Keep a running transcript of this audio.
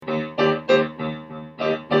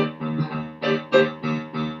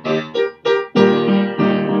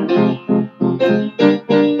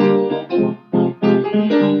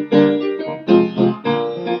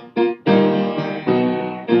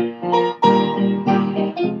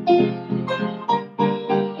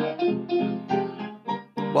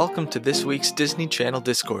Welcome to this week's Disney Channel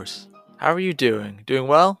Discourse. How are you doing? Doing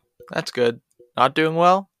well? That's good. Not doing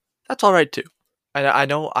well? That's alright too. I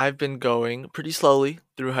know I've been going pretty slowly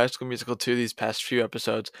through High School Musical 2 these past few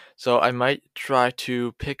episodes, so I might try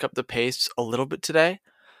to pick up the pace a little bit today,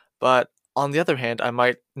 but on the other hand, I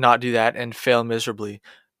might not do that and fail miserably.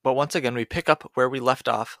 But once again, we pick up where we left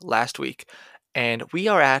off last week, and we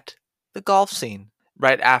are at the golf scene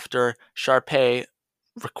right after Sharpay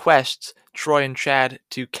requests Troy and Chad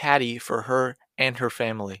to caddy for her and her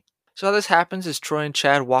family. So how this happens is Troy and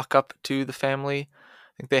Chad walk up to the family.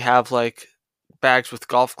 I think they have like bags with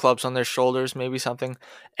golf clubs on their shoulders, maybe something,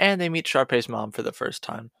 and they meet Sharpay's mom for the first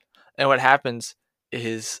time. And what happens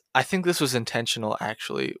is, I think this was intentional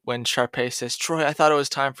actually, when Sharpay says, Troy, I thought it was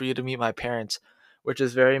time for you to meet my parents, which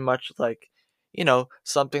is very much like,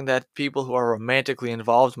 something that people who are romantically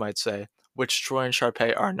involved might say, which Troy and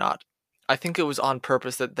Sharpay are not. I think it was on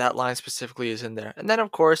purpose that that line specifically is in there. And then,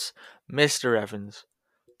 of course, Mr. Evans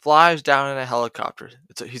flies down in a helicopter.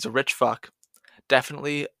 He's a rich fuck.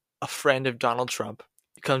 Definitely a friend of Donald Trump.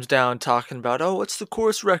 He comes down talking about, oh, what's the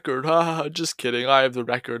course record? Ha, just kidding. I have the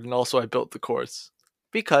record, and also I built the course.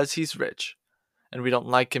 Because he's rich. And we don't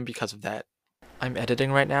like him because of that. I'm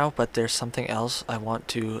editing right now, but there's something else I want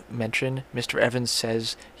to mention. Mr. Evans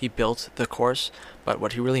says he built the course, but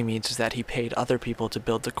what he really means is that he paid other people to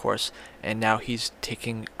build the course, and now he's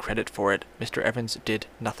taking credit for it. Mr. Evans did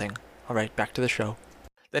nothing. Alright, back to the show.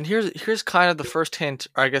 Then here's kind of the first hint,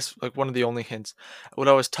 or I guess like one of the only hints, what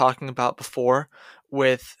I was talking about before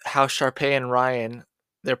with how Sharpay and Ryan,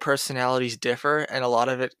 their personalities differ, and a lot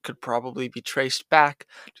of it could probably be traced back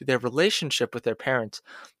to their relationship with their parents,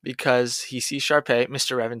 because he sees Sharpay,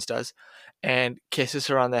 Mr. Evans does, and kisses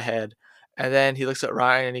her on the head, and then he looks at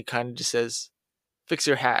Ryan and he kind of just says, "Fix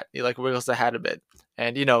your hat." He like wiggles the hat a bit,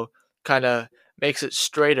 and kind of makes it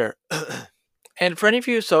straighter. And for any of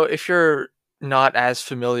you, so if you're not as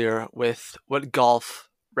familiar with what golf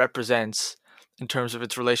represents in terms of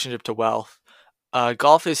its relationship to wealth,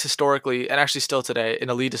 golf is historically, and actually still today, an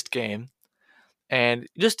elitist game. And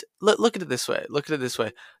just look at it this way. Look at it this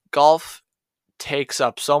way. Golf takes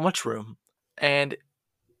up so much room. And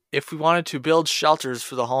if we wanted to build shelters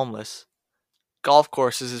for the homeless, golf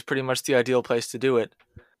courses is pretty much the ideal place to do it.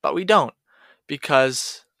 But we don't,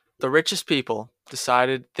 because the richest people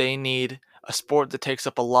decided they need a sport that takes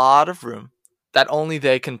up a lot of room that only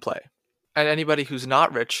they can play. And anybody who's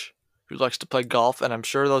not rich, who likes to play golf, and I'm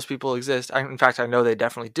sure those people exist, in fact, I know they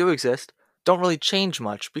definitely do exist, don't really change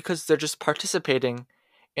much because they're just participating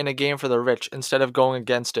in a game for the rich instead of going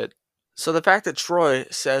against it. So the fact that Troy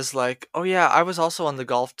says like, oh yeah, I was also on the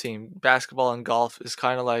golf team, basketball and golf, is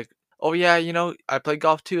kind of like, oh yeah, I play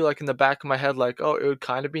golf too, like in the back of my head, like, oh, it would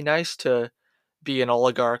kind of be nice to be an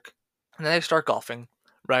oligarch. And then they start golfing,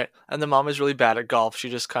 right? And the mom is really bad at golf. She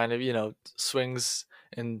just kind of, swings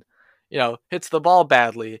and, hits the ball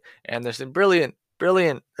badly. And there's some brilliant,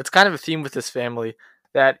 it's kind of a theme with this family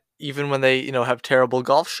that even when they, have terrible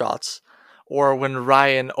golf shots, or when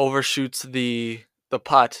Ryan overshoots the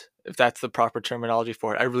putt, if that's the proper terminology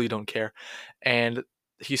for it, I really don't care. And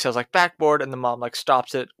he says like backboard, and the mom like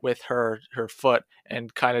stops it with her foot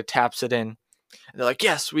and kind of taps it in. And they're like,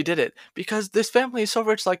 yes, we did it. Because this family is so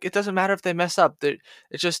rich, like, it doesn't matter if they mess up. It's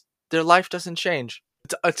just, their life doesn't change.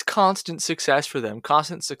 It's constant success for them.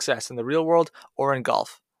 Constant success in the real world or in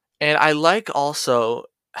golf. And I like also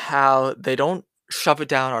how they don't shove it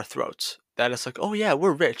down our throats. That it's like, oh yeah,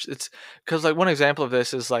 we're rich. It's because like one example of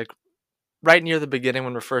this is like right near the beginning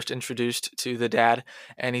when we're first introduced to the dad,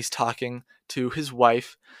 and he's talking to his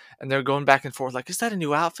wife, and they're going back and forth like, is that a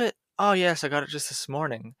new outfit? Oh yes, I got it just this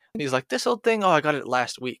morning. And he's like, this old thing? Oh, I got it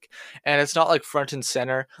last week. And it's not like front and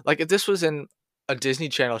center. Like if this was in a Disney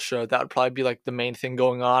Channel show, that would probably be like the main thing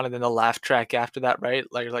going on, and then the laugh track after that, right?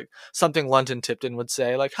 Like something London Tipton would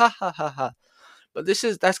say, like ha ha ha ha. But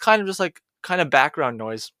that's kind of just like kind of background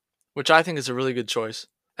noise, which I think is a really good choice.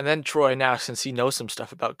 And then Troy, now since he knows some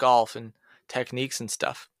stuff about golf and techniques and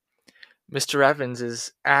stuff, Mr. Evans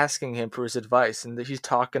is asking him for his advice, and he's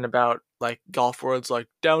talking about like golf words like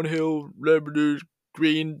downhill, limited,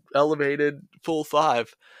 green, elevated, full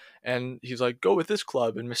five, and he's like, go with this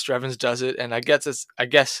club, and Mr. Evans does it, and I guess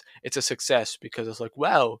it's a success because it's like,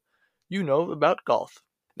 wow, you know about golf.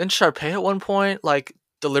 Then Sharpay at one point like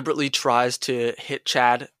deliberately tries to hit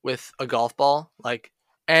Chad with a golf ball, like,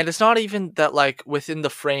 and it's not even that like within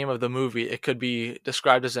the frame of the movie it could be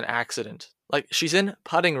described as an accident. Like she's in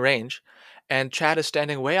putting range, and Chad is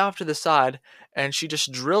standing way off to the side, and she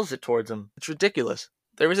just drills it towards him. It's ridiculous.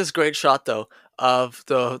 There was this great shot though of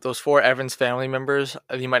those four Evans family members.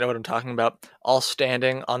 You might know what I'm talking about. All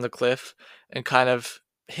standing on the cliff and kind of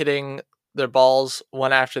hitting their balls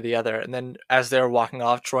one after the other, and then as they're walking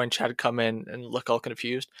off, Troy and Chad come in and look all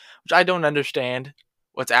confused, which I don't understand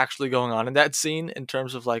what's actually going on in that scene in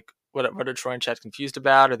terms of like what are Troy and Chad confused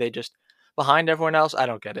about? Are they just behind everyone else? I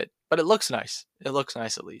don't get it, but it looks nice. It looks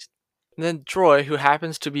nice at least. And then Troy, who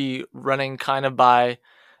happens to be running kind of by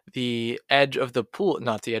the edge of the pool,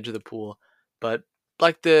 not the edge of the pool, but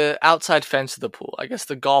like the outside fence of the pool. I guess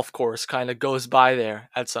the golf course kind of goes by there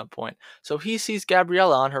at some point. So he sees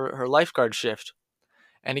Gabriella on her lifeguard shift,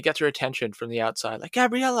 and he gets her attention from the outside, like,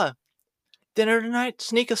 Gabriella, dinner tonight?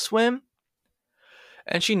 Sneak a swim?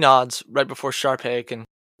 And she nods right before Sharpay can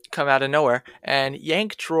come out of nowhere and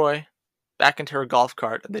yank Troy back into her golf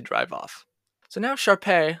cart, and they drive off. So now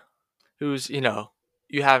Sharpay, who's,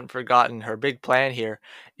 you haven't forgotten her big plan here,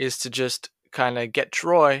 is to just kind of get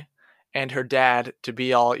Troy and her dad to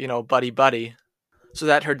be all, buddy-buddy, so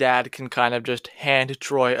that her dad can kind of just hand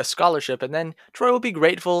Troy a scholarship, and then Troy will be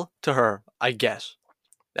grateful to her, I guess.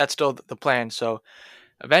 That's still the plan. So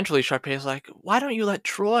eventually Sharpay is like, why don't you let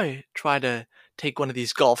Troy try to take one of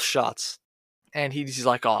these golf shots? And he's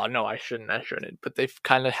like, oh, no, I shouldn't. But they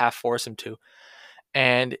kind of half force him to.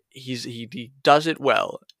 And he does it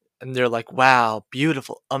well. And they're like, wow,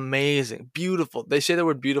 beautiful, amazing, beautiful. They say the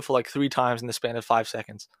word beautiful like 3 times in the span of 5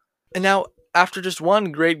 seconds. And now, after just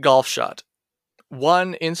one great golf shot,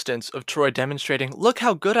 one instance of Troy demonstrating, look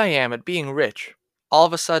how good I am at being rich, all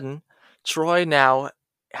of a sudden, Troy now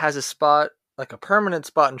has a spot, like a permanent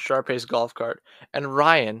spot in Sharpay's golf cart, and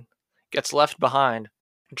Ryan gets left behind,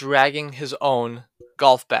 dragging his own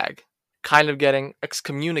golf bag, kind of getting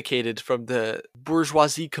excommunicated from the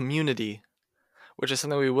bourgeoisie community, which is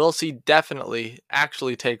something we will see definitely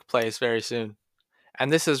actually take place very soon. And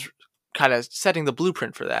this is kind of setting the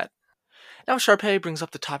blueprint for that. Now Sharpay brings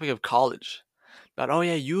up the topic of college. About, oh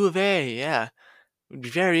yeah, U of A, yeah. Would be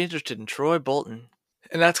very interested in Troy Bolton.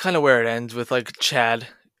 And that's kind of where it ends, with like Chad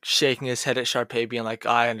shaking his head at Sharpay, being like,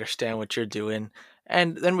 I understand what you're doing.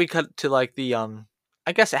 And then we cut to like the,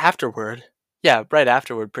 I guess afterward. Yeah, right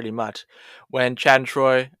afterward, pretty much. When Chad and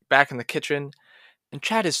Troy back in the kitchen, and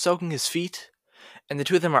Chad is soaking his feet, and the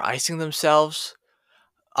two of them are icing themselves.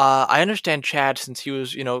 I understand Chad, since he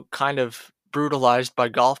was, kind of brutalized by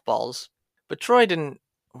golf balls. But Troy didn't,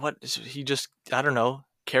 he just, I don't know,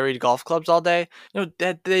 carried golf clubs all day?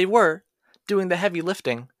 That they were doing the heavy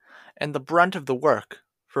lifting and the brunt of the work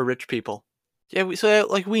for rich people. Yeah,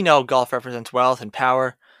 we know golf represents wealth and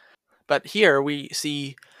power. But here we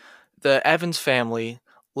see the Evans family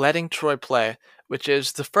letting Troy play, which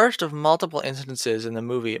is the first of multiple instances in the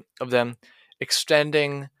movie of them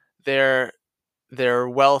extending their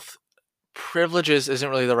wealth. Privileges isn't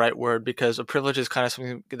really the right word, because a privilege is kind of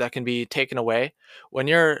something that can be taken away. When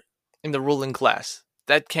you're in the ruling class,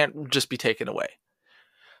 that can't just be taken away.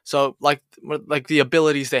 So like the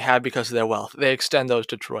abilities they had because of their wealth, they extend those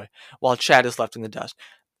to Troy, while Chad is left in the dust.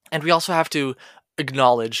 And we also have to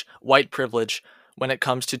acknowledge white privilege when it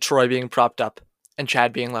comes to Troy being propped up and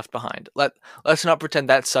Chad being left behind. Let's not pretend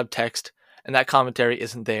that subtext and that commentary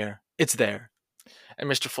isn't there. It's there. And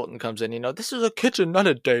Mr. Fulton comes in, this is a kitchen, not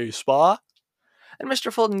a day spa. And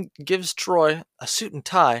Mr. Fulton gives Troy a suit and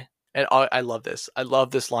tie. And I love this. I love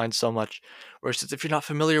this line so much. Where it says, if you're not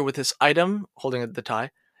familiar with this item, holding the tie,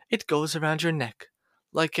 it goes around your neck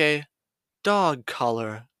like a dog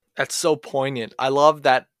collar. That's so poignant. I love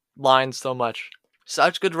that line so much.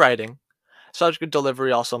 Such good writing. Such good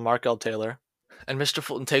delivery, also Mark L. Taylor. And Mr.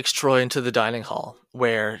 Fulton takes Troy into the dining hall,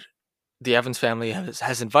 where the Evans family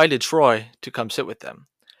has invited Troy to come sit with them.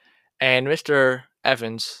 And Mr.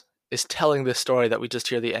 Evans is telling this story that we just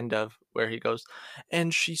hear the end of, where he goes,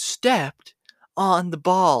 and she stepped on the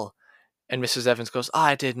ball. And Mrs. Evans goes,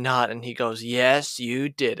 I did not. And he goes, yes, you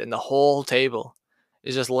did. And the whole table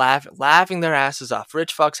is just laughing their asses off.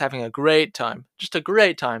 Rich fucks having a great time. Just a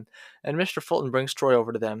great time. And Mr. Fulton brings Troy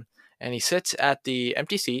over to them, and he sits at the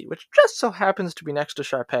empty seat, which just so happens to be next to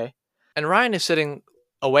Sharpay. And Ryan is sitting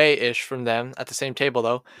away-ish from them at the same table,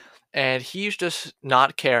 though, and he's just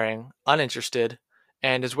not caring, uninterested,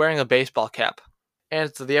 and is wearing a baseball cap.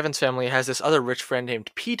 And so the Evans family has this other rich friend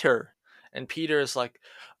named Peter, and Peter is like,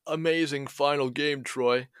 amazing final game,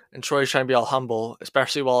 Troy. And Troy's trying to be all humble,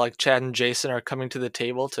 especially while like Chad and Jason are coming to the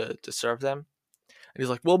table to serve them. And he's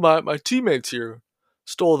like, well, my teammates here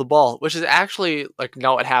stole the ball, which is actually like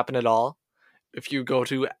not what happened at all. If you go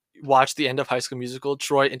to watch the end of High School Musical,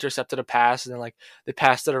 Troy intercepted a pass, and then like they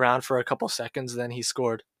passed it around for a couple seconds, and then he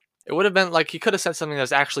scored. It would have been like he could have said something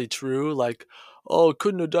that's actually true, like, oh,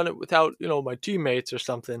 couldn't have done it without, my teammates or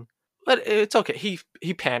something. But it's okay.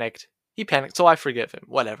 He panicked. He panicked, so I forgive him.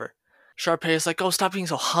 Whatever. Sharpay is like, oh, stop being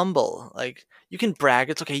so humble. Like, you can brag.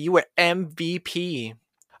 It's okay. You were MVP.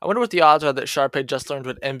 I wonder what the odds are that Sharpay just learned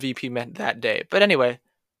what MVP meant that day. But anyway,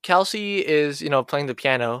 Kelsey is, playing the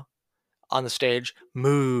piano on the stage.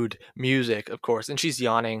 Mood, music, of course. And she's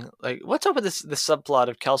yawning. Like, what's up with this subplot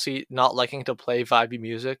of Kelsey not liking to play vibey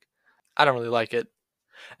music? I don't really like it.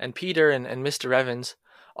 And Peter and Mr. Evans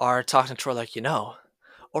are talking to Troy like,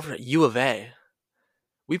 over at U of A,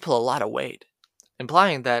 we pull a lot of weight.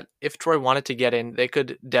 Implying that if Troy wanted to get in, they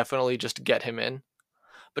could definitely just get him in.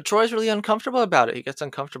 But Troy's really uncomfortable about it. He gets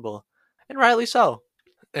uncomfortable. And rightly so.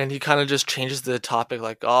 And he kind of just changes the topic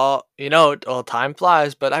like, oh, time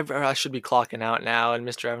flies, but I should be clocking out now. And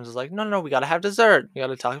Mr. Evans is like, no, we got to have dessert. We got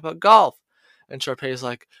to talk about golf. And Sharpay's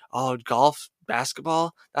like, oh, golf,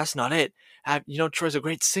 basketball, that's not it. Troy's a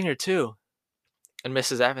great singer too. And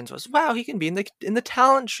Mrs. Evans was, wow, he can be in the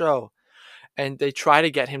talent show. And they try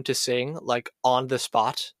to get him to sing like on the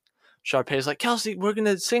spot. Sharpay's like, Kelsey, we're going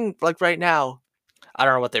to sing like right now. I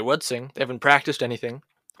don't know what they would sing. They haven't practiced anything.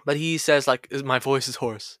 But he says, like, my voice is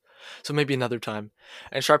hoarse. So maybe another time.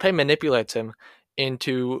 And Sharpay manipulates him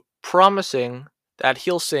into promising that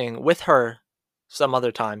he'll sing with her some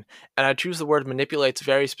other time. And I choose the word manipulates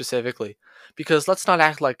very specifically. Because let's not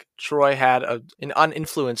act like Troy had an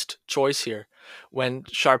uninfluenced choice here. When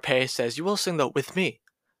Sharpay says, you will sing though with me.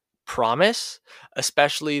 Promise?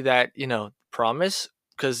 Especially that, promise?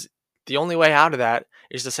 Because the only way out of that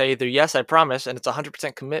is to say either yes, I promise, and it's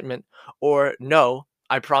 100% commitment, or no,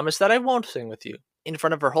 I promise that I won't sing with you. In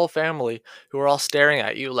front of her whole family, who are all staring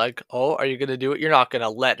at you like, oh, are you going to do it? You're not going to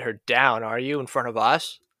let her down, are you? In front of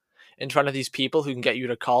us? In front of these people who can get you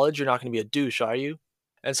to college? You're not going to be a douche, are you?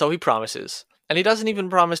 And so he promises. And he doesn't even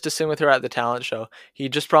promise to sing with her at the talent show. He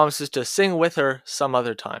just promises to sing with her some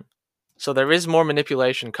other time. So there is more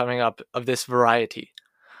manipulation coming up of this variety.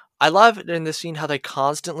 I love in this scene how they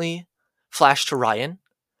constantly flash to Ryan,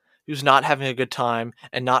 who's not having a good time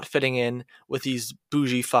and not fitting in with these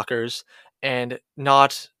bougie fuckers and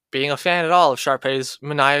not being a fan at all of Sharpay's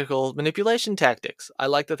maniacal manipulation tactics. I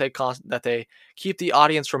like that they keep the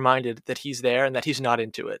audience reminded that he's there and that he's not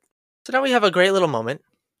into it. So now we have a great little moment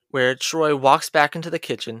where Troy walks back into the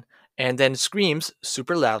kitchen and then screams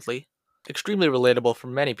super loudly, extremely relatable for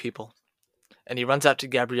many people. And he runs up to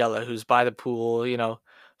Gabriella, who's by the pool,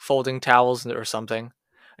 folding towels or something. And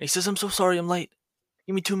he says, I'm so sorry I'm late.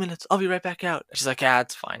 Give me 2 minutes. I'll be right back out. And she's like, yeah,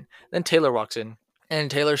 it's fine. Then Taylor walks in. And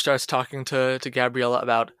Taylor starts talking to Gabriella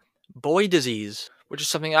about boy disease, which is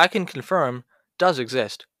something I can confirm does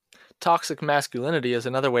exist. Toxic masculinity is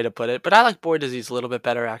another way to put it, but I like boy disease a little bit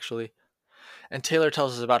better, actually. And Taylor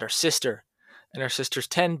tells us about her sister and her sister's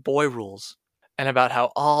 10 boy rules, and about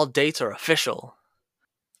how all dates are official.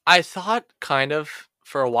 I thought kind of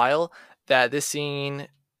for a while that this scene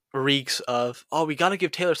reeks of, oh, we gotta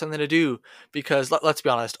give Taylor something to do, because let's be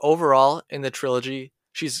honest, overall in the trilogy,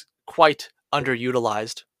 she's quite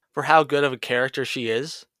underutilized for how good of a character she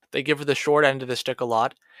is. They give her the short end of the stick a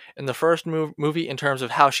lot. In the first movie, in terms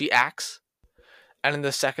of how she acts, and in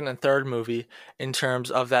the second and third movie, in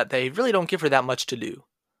terms of that they really don't give her that much to do.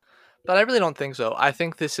 But I really don't think so. I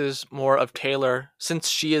think this is more of Taylor, since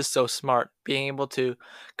she is so smart, being able to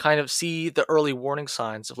kind of see the early warning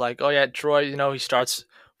signs of like, oh yeah, Troy, he starts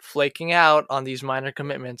flaking out on these minor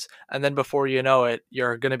commitments, and then before you know it,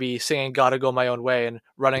 you're going to be singing Gotta Go My Own Way and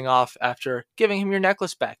running off after giving him your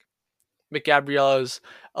necklace back. But Gabriella's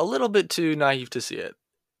a little bit too naive to see it.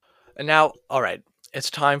 And now, alright, it's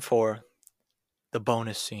time for the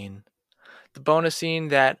bonus scene. The bonus scene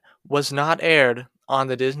that was not aired on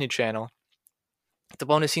the Disney Channel. The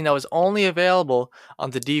bonus scene that was only available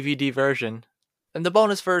on the DVD version. And the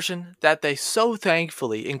bonus version that they so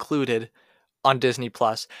thankfully included on Disney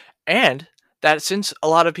Plus. And that since a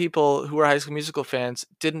lot of people who are High School Musical fans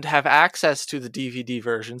didn't have access to the DVD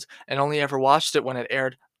versions and only ever watched it when it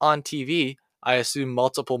aired on TV, I assume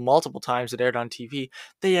multiple times it aired on TV,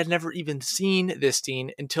 they had never even seen this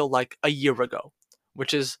scene until like a year ago,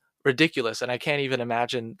 which is ridiculous. And I can't even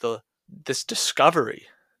imagine this discovery.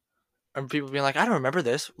 And people being like, I don't remember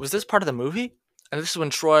this. Was this part of the movie? And this is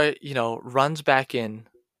when Troy, runs back in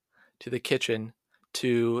to the kitchen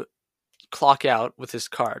to clock out with his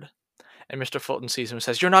card. And Mr. Fulton sees him and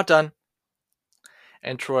says, you're not done.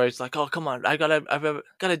 And Troy's like, oh, come on, I've got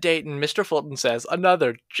a date. And Mr. Fulton says,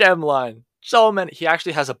 another gem line. So many. He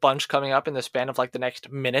actually has a bunch coming up in the span of like the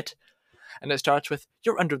next minute. And it starts with,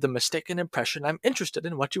 you're under the mistaken impression I'm interested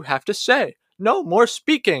in what you have to say. No more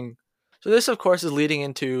speaking. So this, of course, is leading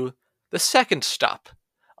into the second stop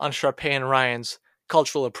on Sharpay and Ryan's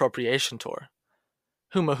cultural appropriation tour.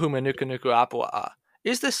 Huma Huma Nuka Nuku Apua.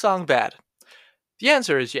 Is this song bad? The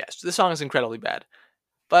answer is yes. This song is incredibly bad.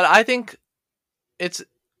 But I think it's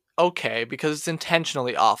okay because it's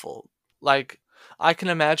intentionally awful. Like, I can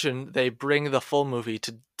imagine they bring the full movie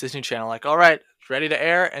to Disney Channel, like, all right, it's ready to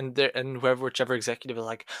air, and whichever executive is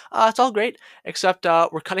like, it's all great, except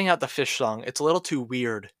we're cutting out the fish song. It's a little too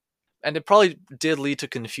weird, and it probably did lead to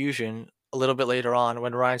confusion a little bit later on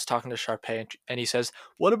when Ryan's talking to Sharpay, and he says,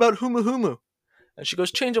 "What about Humu Humu?" And she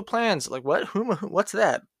goes, "Change of plans." Like, what? Humu? What's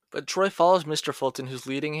that? But Troy follows Mr. Fulton, who's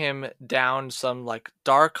leading him down some like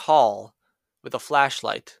dark hall with a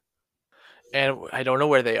flashlight, and I don't know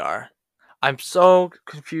where they are. I'm so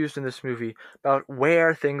confused in this movie about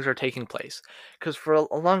where things are taking place. Because for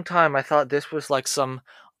a long time, I thought this was like some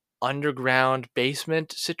underground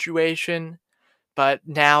basement situation, but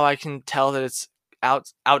now I can tell that it's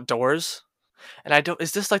outdoors. And I don't.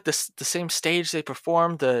 Is this like the same stage they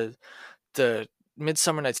performed the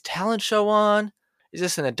Midsummer Night's Talent show on? Is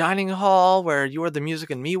this in a dining hall where You Are the Music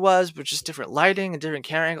and Me was, but just different lighting and different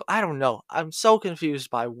camera angle? I don't know. I'm so confused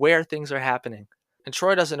by where things are happening. And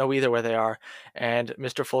Troy doesn't know either where they are. And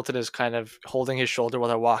Mr. Fulton is kind of holding his shoulder while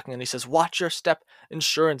they're walking, and he says, "Watch your step,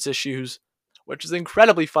 insurance issues," which is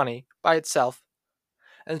incredibly funny by itself.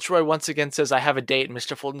 And Troy once again says, "I have a date." And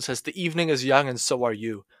Mr. Fulton says, "The evening is young, and so are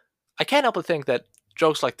you." I can't help but think that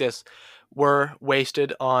jokes like this were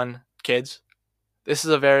wasted on kids. This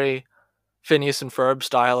is a very Phineas and Ferb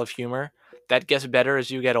style of humor that gets better as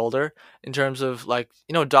you get older in terms of like,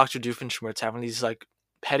 Dr. Doofenshmirtz having these like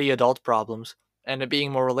petty adult problems and it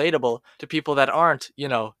being more relatable to people that aren't,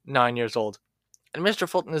 9 years old. And Mr.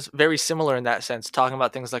 Fulton is very similar in that sense, talking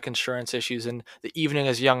about things like insurance issues and the evening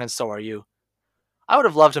is young and so are you. I would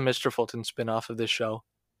have loved a Mr. Fulton spin-off of this show.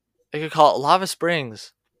 They could call it Lava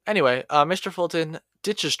Springs. Anyway, Mr. Fulton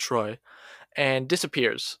ditches Troy and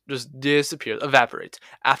disappears, just disappears, evaporates,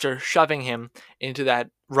 after shoving him into that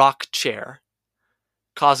rock chair,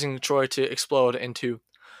 causing Troy to explode into,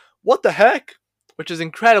 "What the heck?" Which is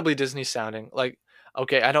incredibly Disney sounding. Like,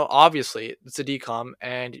 okay, I know obviously it's a decom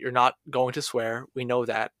and you're not going to swear, we know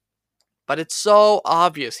that. But it's so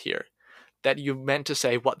obvious here that you meant to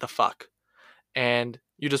say "what the fuck," and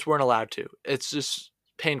you just weren't allowed to. It's just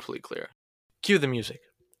painfully clear. Cue the music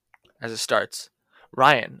as it starts.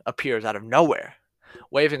 Ryan appears out of nowhere,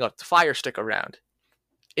 waving a fire stick around.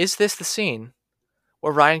 Is this the scene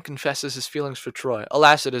where Ryan confesses his feelings for Troy?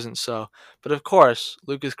 Alas, it isn't so. But of course,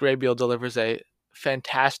 Lucas Grabeel delivers a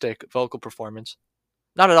fantastic vocal performance.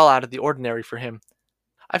 Not at all out of the ordinary for him.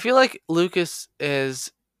 I feel like Lucas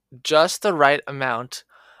is just the right amount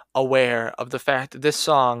aware of the fact that this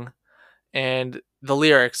song and the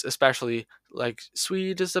lyrics, especially, like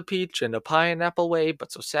 "sweet as a peach and a pineapple way,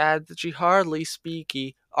 but so sad that she hardly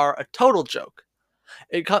speaky," are a total joke.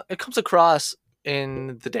 It comes across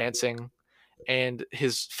in the dancing and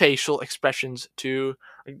his facial expressions too.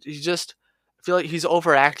 He just I feel like he's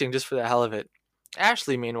overacting just for the hell of it.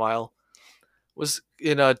 Ashley, meanwhile, was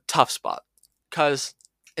in a tough spot because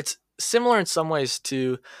it's similar in some ways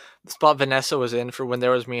to the spot Vanessa was in for When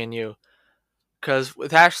There Was Me and You. Because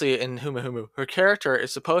with Ashley in Humu Humu, her character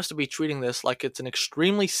is supposed to be treating this like it's an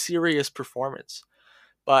extremely serious performance.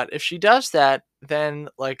 But if she does that, then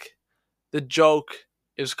like the joke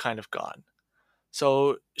is kind of gone.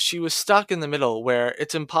 So she was stuck in the middle where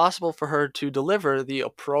it's impossible for her to deliver the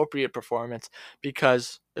appropriate performance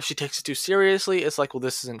because if she takes it too seriously, it's like, well,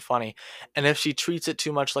 this isn't funny. And if she treats it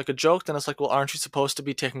too much like a joke, then it's like, well, aren't you supposed to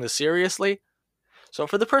be taking this seriously? So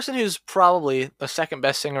for the person who's probably the second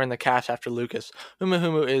best singer in the cast after Lucas, Humu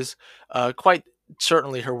Humu is quite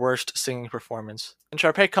certainly her worst singing performance. And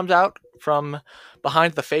Sharpay comes out from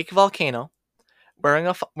behind the fake volcano wearing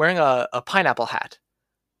a pineapple hat.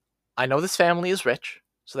 I know this family is rich,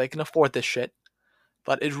 so they can afford this shit,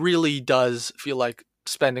 but it really does feel like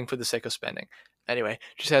spending for the sake of spending. Anyway,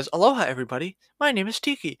 she says, "Aloha, everybody. My name is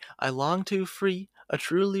Tiki. I long to free a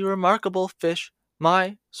truly remarkable fish,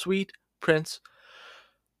 my sweet prince."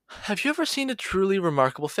 Have you ever seen a truly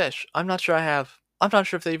remarkable fish? I'm not sure I have. I'm not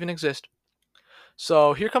sure if they even exist.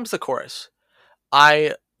 So here comes the chorus.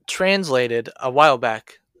 I translated a while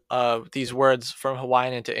back these words from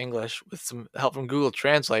Hawaiian into English with some help from Google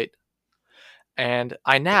Translate, and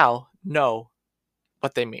I now know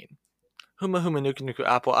what they mean. Huma huma nuku nuku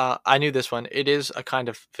apple. I knew this one. It is a kind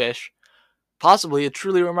of fish, possibly a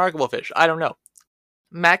truly remarkable fish. I don't know.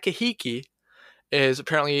 Makahiki is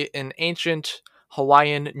apparently an ancient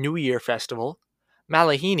Hawaiian New Year festival.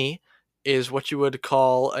 Malahini is what you would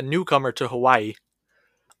call a newcomer to Hawaii,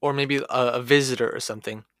 or maybe a visitor or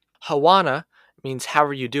something. Hawana means "how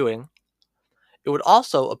are you doing?" It would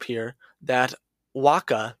also appear that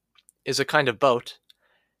waka is a kind of boat,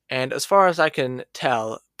 and as far as I can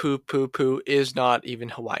tell, poo poo poo is not even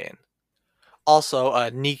Hawaiian. Also,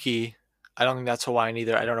 Niki, I don't think that's Hawaiian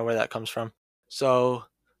either. I don't know where that comes from. So,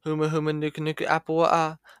 Huma huma nuku nuku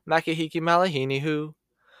apua makahiki malahini hu.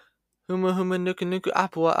 Huma huma nuku nuku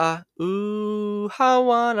apua ooh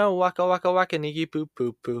hawana waka waka waka niki poo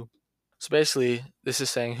poo poo. So basically, this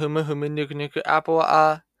is saying Huma Huma Nuku Nuku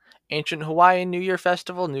Apua, ancient Hawaiian New Year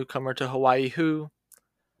festival, newcomer to Hawaii who.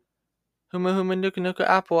 Huma Huma Nuku Nuku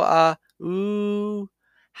Apua, ooh.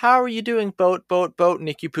 How are you doing, boat, boat, boat,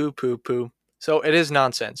 Nikki poo poo poo? So it is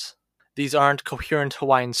nonsense. These aren't coherent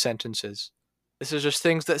Hawaiian sentences. This is just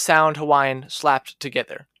things that sound Hawaiian slapped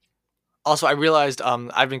together. Also, I realized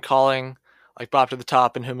I've been calling like Bop to the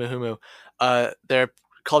Top and Humu Humu their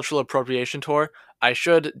cultural appropriation tour. I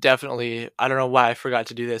should definitely. I don't know why I forgot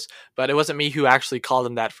to do this, but it wasn't me who actually called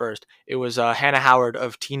them that first. It was Hannah Howard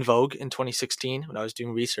of Teen Vogue in 2016 when I was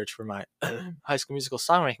doing research for my High School Musical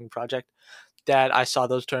songwriting project. That I saw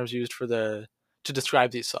those terms used for to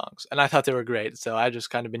describe these songs, and I thought they were great. So I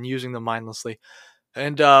just kind of been using them mindlessly.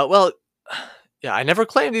 And well, yeah, I never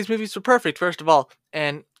claimed these movies were perfect. First of all,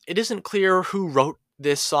 and it isn't clear who wrote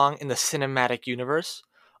this song in the cinematic universe,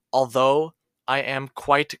 although I am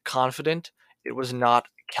quite confident it was not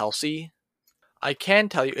Kelsey. I can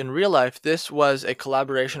tell you in real life, this was a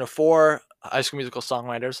collaboration of four High School Musical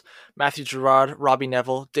songwriters: Matthew Gerard, Robbie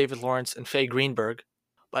Neville, David Lawrence, and Faye Greenberg.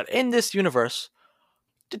 But in this universe,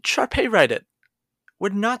 did Sharpay write it?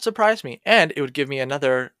 Would not surprise me, and it would give me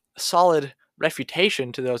another solid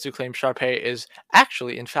refutation to those who claim Sharpay is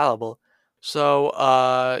actually infallible. So,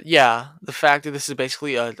 yeah, the fact that this is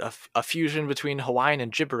basically a fusion between Hawaiian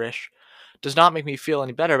and gibberish does not make me feel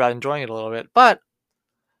any better about enjoying it a little bit, but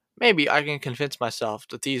maybe I can convince myself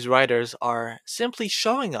that these writers are simply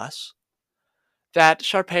showing us that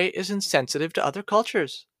Sharpay is insensitive to other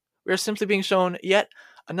cultures. We are simply being shown yet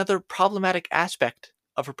another problematic aspect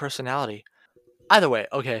of her personality. Either way,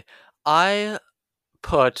 okay, I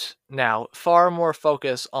put now far more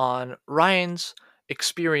focus on Ryan's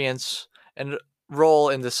experience and role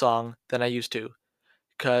in the song than I used to,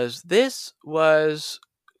 because this was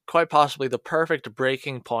quite possibly the perfect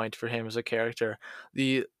breaking point for him as a character,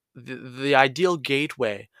 the the ideal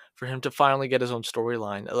gateway for him to finally get his own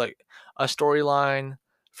storyline, like a storyline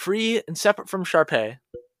free and separate from Sharpay,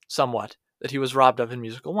 somewhat, that he was robbed of in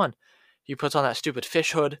Musical One. He puts on that stupid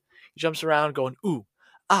fish hood. He jumps around going ooh,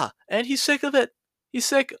 ah, and he's sick of it. He's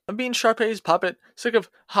sick of being Sharpay's puppet, sick of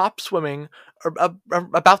hop swimming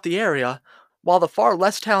about the area, while the far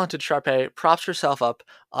less talented Sharpay props herself up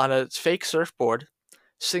on a fake surfboard,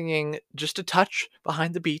 singing just a touch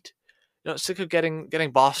behind the beat. Sick of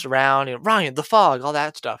getting bossed around. Ryan, the fog, all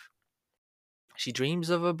that stuff. She dreams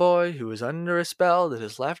of a boy who is under a spell that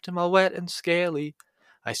has left him all wet and scaly.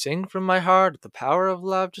 I sing from my heart with the power of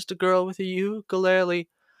love, just a girl with a ukulele.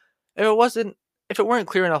 If it wasn't, if it weren't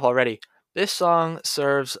clear enough already, this song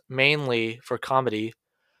serves mainly for comedy.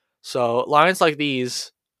 So lines like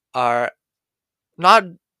these are not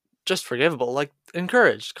just forgivable, like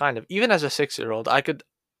encouraged, kind of. Even as a 6-year-old, I could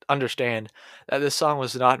understand that this song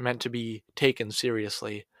was not meant to be taken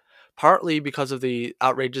seriously. Partly because of the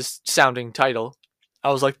outrageous sounding title.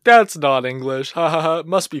 I was like, that's not English, ha ha ha, it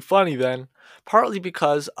must be funny then. Partly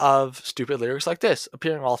because of stupid lyrics like this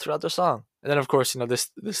appearing all throughout the song. And then, of course,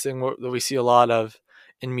 this thing that we see a lot of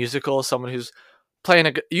in musicals, someone who's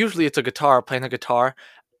usually it's a guitar, playing a guitar,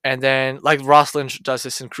 and then, like Ross Lynch does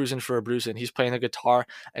this in Cruisin' for a Bruisin', he's playing the guitar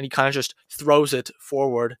and he kind of just throws it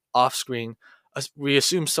forward off screen. We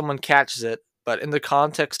assume someone catches it, but in the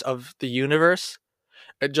context of the universe,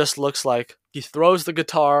 it just looks like he throws the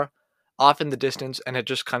guitar off in the distance and it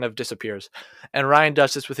just kind of disappears. And Ryan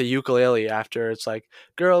does this with a ukulele after it's like,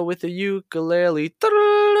 girl with a ukulele,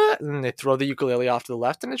 and they throw the ukulele off to the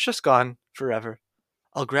left and it's just gone forever.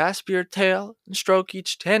 I'll grasp your tail and stroke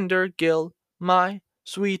each tender gill, my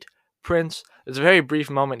sweet prince. There's a very brief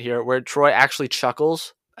moment here where Troy actually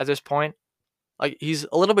chuckles at this point. Like, he's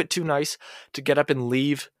a little bit too nice to get up and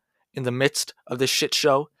leave in the midst of this shit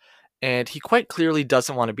show, and he quite clearly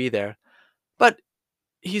doesn't want to be there. But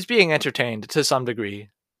he's being entertained to some degree,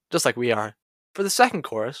 just like we are. For the second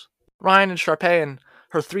chorus, Ryan and Sharpay and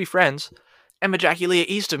her three friends, Emma, Jackie, Leah,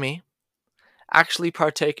 East of Me, actually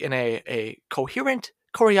partake in a coherent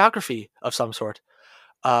choreography of some sort,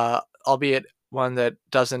 albeit one that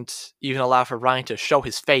doesn't even allow for Ryan to show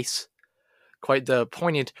his face. Quite the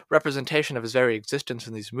poignant representation of his very existence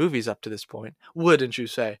in these movies up to this point, wouldn't you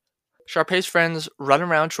say? Sharpay's friends run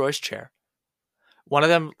around Troy's chair. One of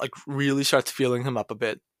them really starts feeling him up a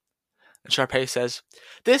bit. And Sharpay says,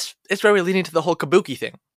 this is where we're leading to the whole kabuki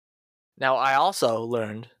thing. Now, I also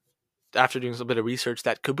learned, after doing a bit of research,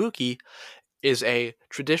 that kabuki is a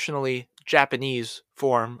traditionally Japanese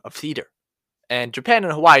form of theater. And Japan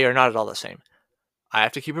and Hawaii are not at all the same. I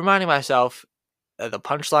have to keep reminding myself The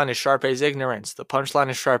punchline is Sharpay's ignorance. The punchline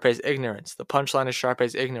is Sharpay's ignorance. The punchline is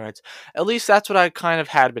Sharpay's ignorance. At least that's what I kind of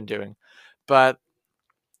had been doing. But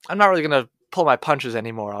I'm not really going to pull my punches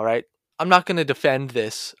anymore, alright? I'm not going to defend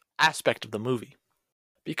this aspect of the movie.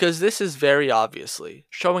 Because this is very obviously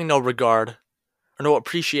showing no regard or no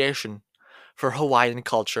appreciation for Hawaiian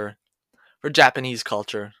culture, for Japanese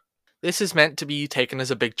culture. This is meant to be taken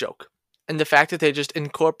as a big joke. And the fact that they just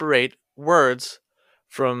incorporate words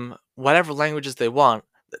from whatever languages they want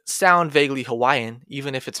that sound vaguely Hawaiian,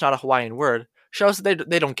 even if it's not a Hawaiian word, shows that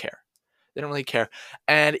they don't care. They don't really care.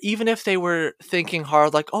 And even if they were thinking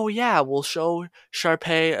hard, like, oh yeah, we'll show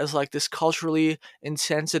Sharpay as like this culturally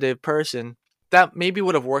insensitive person, that maybe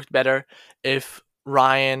would have worked better if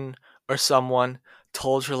Ryan or someone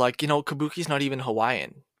told her, like, Kabuki's not even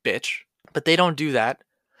Hawaiian, bitch. But they don't do that.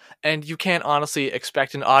 And you can't honestly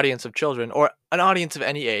expect an audience of children or an audience of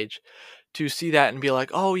any age to see that and be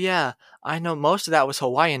like, oh yeah, I know most of that was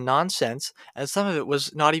Hawaiian nonsense, and some of it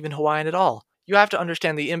was not even Hawaiian at all. You have to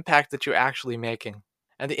understand the impact that you're actually making.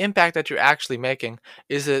 And the impact that you're actually making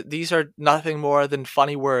is that these are nothing more than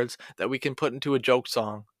funny words that we can put into a joke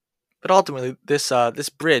song. But ultimately, this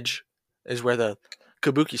bridge is where the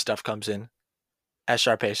Kabuki stuff comes in, as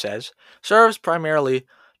Sharpay says, serves primarily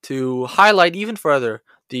to highlight even further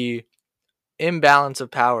the imbalance of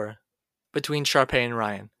power between Sharpay and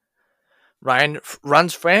Ryan. Ryan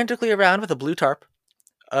runs frantically around with a blue tarp,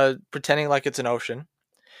 pretending like it's an ocean.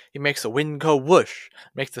 He makes the wind go whoosh,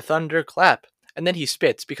 makes the thunder clap, and then he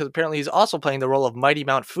spits because apparently he's also playing the role of Mighty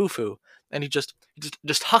Mount Fufu, and he just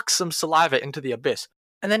hucks some saliva into the abyss,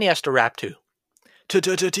 and then he has to rap too.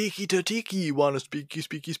 Ta-ta-ta-tiki-ta-tiki, wanna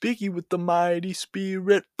speaky with the mighty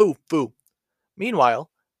spirit Fufu. Meanwhile,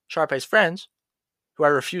 Sharpay's friends, who I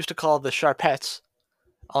refuse to call the Sharpettes,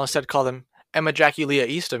 I'll instead call them Emma, Jackie, Leah,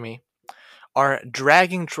 East of Me, are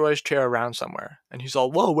dragging Troy's chair around somewhere. And he's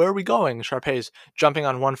all, whoa, where are we going? Sharpay's jumping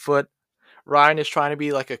on one foot. Ryan is trying to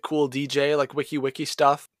be like a cool DJ, like wiki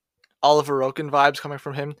stuff. Oliver Oaken vibes coming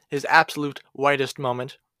from him. His absolute whitest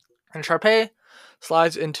moment. And Sharpay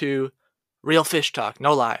slides into real fish talk,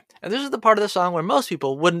 no lie. And this is the part of the song where most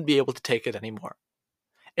people wouldn't be able to take it anymore.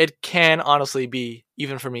 It can honestly be,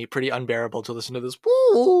 even for me, pretty unbearable to listen to this,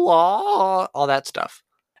 all that stuff.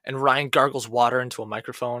 And Ryan gargles water into a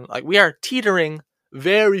microphone. Like, we are teetering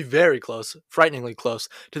very, very close, frighteningly close,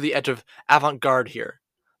 to the edge of avant-garde here.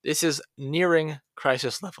 This is nearing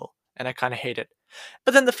crisis level, and I kind of hate it.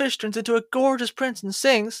 But then the fish turns into a gorgeous prince and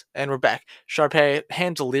sings, and we're back. Sharpay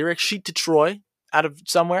hands a lyric sheet to Troy out of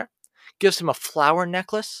somewhere, gives him a flower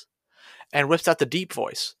necklace, and whips out the deep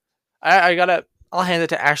voice. I'll hand it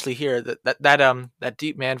to Ashley here. That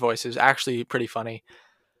deep man voice is actually pretty funny.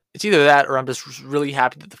 It's either that or I'm just really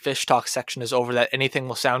happy that the fish talk section is over, that anything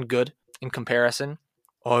will sound good in comparison.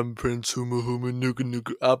 I'm Prince Huma Huma Nuka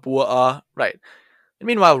Nuka Apua. Right. And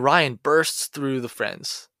meanwhile, Ryan bursts through the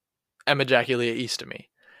friends, Emma, Jackie, Leah, East of Me,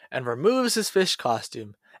 and removes his fish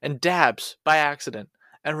costume and dabs by accident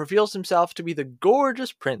and reveals himself to be the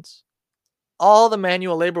gorgeous prince. All the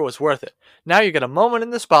manual labor was worth it. Now you get a moment in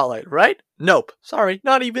the spotlight, right? Nope. Sorry,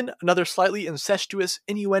 not even another slightly incestuous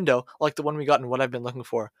innuendo like the one we got in What I've Been Looking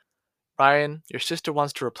For. Ryan, your sister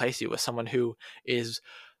wants to replace you with someone who is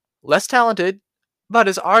less talented, but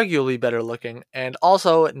is arguably better looking, and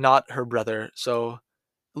also not her brother. So,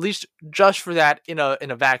 at least just for that, in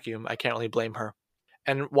a vacuum, I can't really blame her.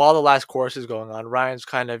 And while the last chorus is going on, Ryan's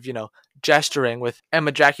kind of, gesturing with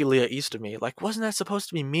Emma, Jackie, Leah, East of Me. Like, wasn't that supposed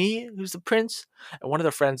to be me who's the prince? And one of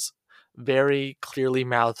their friends very clearly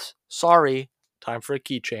mouths, sorry, time for a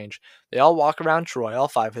key change. They all walk around Troy, all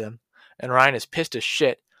 5 of them, and Ryan is pissed as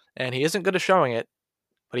shit. And he isn't good at showing it,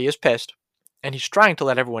 but he is pissed. And he's trying to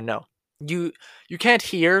let everyone know. You can't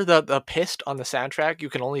hear the pissed on the soundtrack. You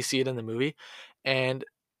can only see it in the movie. And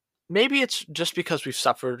maybe it's just because we've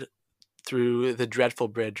suffered through the dreadful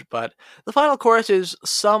bridge, but the final chorus is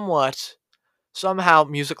somehow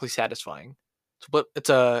musically satisfying. It's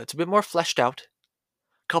a bit more fleshed out.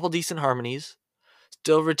 A couple decent harmonies.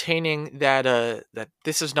 Still retaining that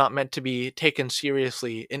this is not meant to be taken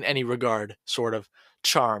seriously in any regard sort of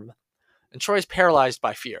charm. And Troy's paralyzed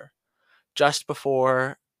by fear. Just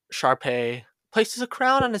before Sharpay places a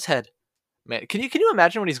crown on his head. Man, can you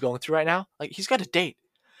imagine what he's going through right now? Like, he's got a date.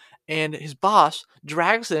 And his boss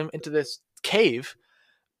drags him into this cave.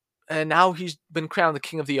 And now he's been crowned the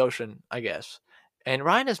king of the ocean, I guess. And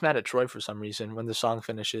Ryan is mad at Troy for some reason when the song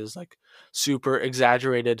finishes. Like, super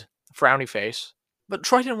exaggerated frowny face. But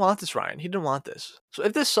Troy didn't want this, Ryan. He didn't want this. So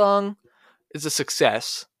if this song is a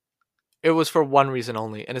success, it was for one reason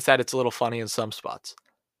only, and it's that it's a little funny in some spots.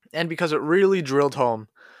 And because it really drilled home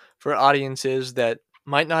for audiences that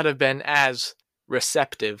might not have been as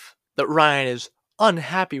receptive that Ryan is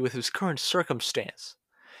unhappy with his current circumstance.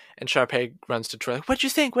 And Sharpay runs to Troy like, "What'd you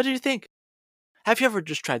think? What did you think? Have you ever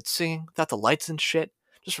just tried singing without the lights and shit?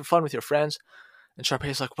 Just for fun with your friends?" And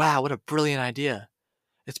Sharpay's like, "Wow, what a brilliant idea.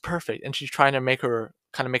 It's perfect." And she's trying to make her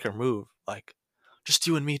move. Like, "Just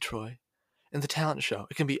you and me, Troy. In the talent show.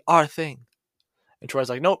 It can be our thing." And Troy's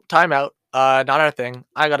like, "Nope, time out. Not our thing.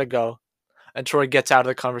 I gotta go." And Troy gets out of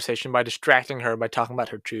the conversation by distracting her by talking about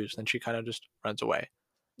her shoes. Then she kind of just runs away.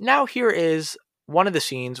 Now here is one of the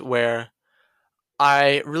scenes where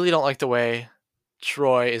I really don't like the way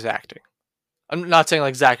Troy is acting. I'm not saying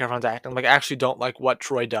like Zac Efron's acting. Like, I actually don't like what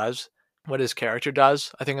Troy does, what his character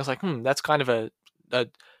does. I think it's like, that's kind of a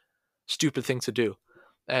stupid thing to do.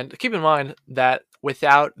 And keep in mind that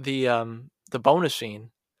without the bonus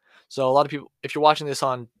scene, so a lot of people, if you're watching this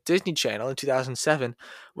on Disney Channel in 2007,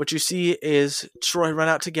 what you see is Troy run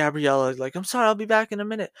out to Gabriella like, "I'm sorry, I'll be back in a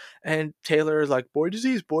minute." And Taylor is like, boy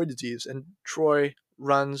disease. And Troy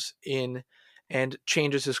runs in and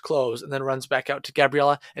changes his clothes and then runs back out to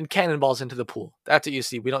Gabriella and cannonballs into the pool. That's what you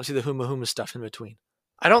see. We don't see the huma huma stuff in between.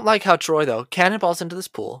 I don't like how Troy, though, cannonballs into this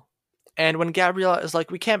pool. And when Gabriella is like,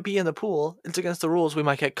 "We can't be in the pool. It's against the rules. We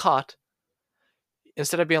might get caught."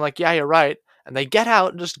 Instead of being like, "Yeah, you're right," and they get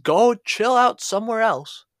out and just go chill out somewhere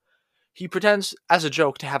else, he pretends as a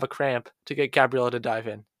joke to have a cramp to get Gabriella to dive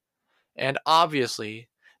in. And obviously,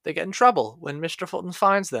 they get in trouble when Mr. Fulton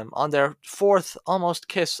finds them on their fourth almost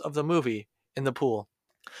kiss of the movie in the pool.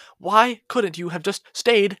 Why couldn't you have just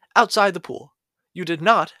stayed outside the pool? You did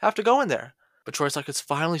not have to go in there. But Troy's like, "It's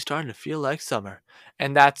finally starting to feel like summer."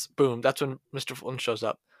 And that's when Mr. Fulton shows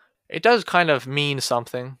up. It does kind of mean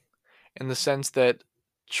something in the sense that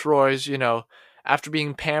Troy's, after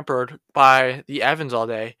being pampered by the Evans all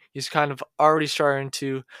day, he's kind of already starting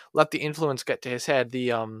to let the influence get to his head.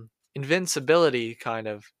 The invincibility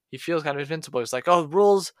he feels kind of invincible. He's like, "Oh,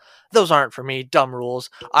 rules, those aren't for me, dumb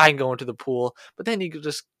rules. I can go into the pool." But then he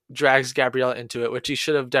just drags Gabriella into it, which he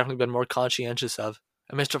should have definitely been more conscientious of.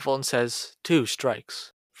 And Mr. Fulton says, "2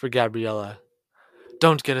 strikes for Gabriella.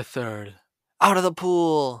 Don't get a third. Out of the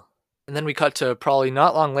pool." And then we cut to probably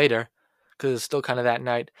not long later, because it's still kind of that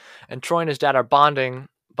night, and Troy and his dad are bonding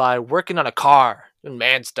by working on a car, doing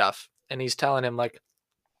man stuff. And he's telling him, like,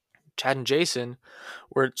 "Chad and Jason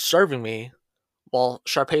were serving me while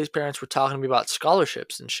Sharpay's parents were talking to me about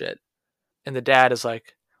scholarships and shit." And the dad is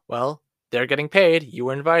like, "Well, they're getting paid. You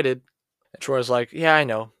were invited." And Troy's like, "Yeah, I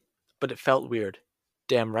know, but it felt weird."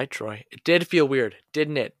 Damn right, Troy. It did feel weird,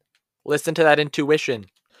 didn't it? Listen to that intuition.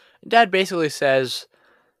 And Dad basically says,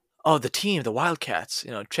 "Oh, the team, the Wildcats,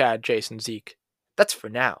 Chad, Jason, Zeke, that's for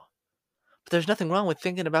now. But there's nothing wrong with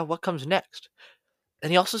thinking about what comes next."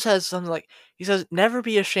 And he also says something like, he says, "Never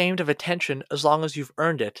be ashamed of attention as long as you've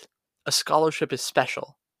earned it. A scholarship is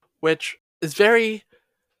special." Which is very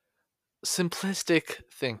simplistic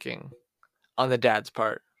thinking on the dad's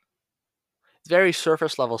part. It's very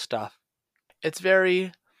surface level stuff. It's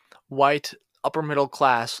very white, upper middle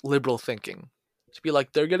class, liberal thinking. To be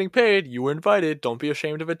like, "They're getting paid, you were invited, don't be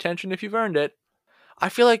ashamed of attention if you've earned it." I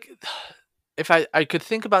feel like if I could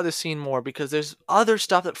think about this scene more, because there's other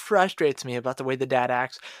stuff that frustrates me about the way the dad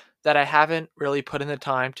acts that I haven't really put in the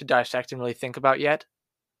time to dissect and really think about yet.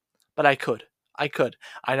 But I could.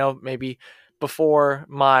 I know maybe before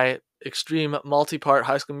my extreme multi-part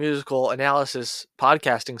High School Musical analysis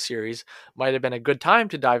podcasting series might have been a good time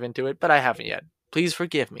to dive into it, but I haven't yet. Please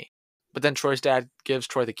forgive me. But then Troy's dad gives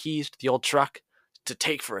Troy the keys to the old truck to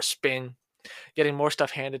take for a spin, getting more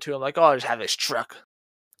stuff handed to him, like, "Oh, I'll just have this truck."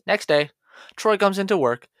 Next day, Troy comes into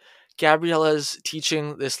work. Gabriella's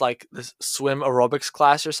teaching this swim aerobics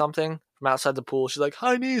class or something from outside the pool. She's like,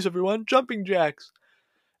 "High knees, everyone, jumping jacks."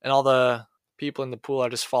 And all the people in the pool are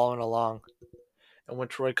just following along. And when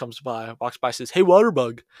Troy walks by, says, "Hey,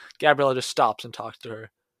 Waterbug," Gabriella just stops and talks to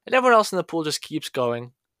her. And everyone else in the pool just keeps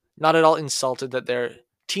going, not at all insulted that their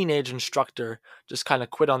teenage instructor just kind of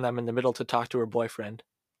quit on them in the middle to talk to her boyfriend.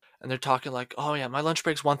 And they're talking like, "Oh yeah, my lunch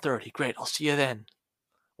break's 1:30. Great, I'll see you then.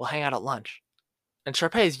 We'll hang out at lunch." And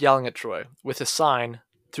Sharpay is yelling at Troy with a sign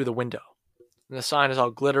through the window. And the sign is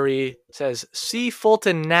all glittery, says, "See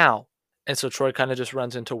Fulton now." And so Troy kind of just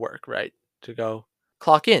runs into work, right, to go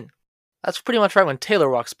clock in. That's pretty much right when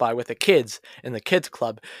Taylor walks by with the kids in the kids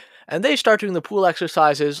club. And they start doing the pool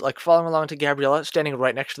exercises, like following along to Gabriella, standing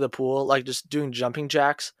right next to the pool, like just doing jumping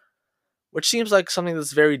jacks, which seems like something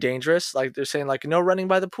that's very dangerous. Like they're saying, like, no running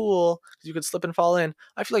by the pool because you could slip and fall in.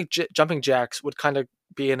 I feel like jumping jacks would kind of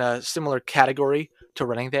be in a similar category to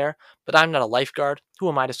running there, but I'm not a lifeguard. Who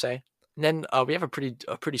am I to say? And then we have a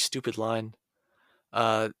pretty stupid line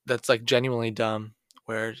that's like genuinely dumb,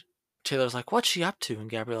 where Taylor's like, what's she up to? And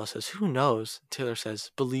Gabriella says, who knows? Taylor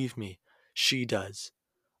says, believe me, she does.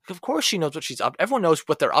 Like, of course she knows what she's up to. Everyone knows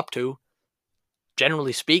what they're up to,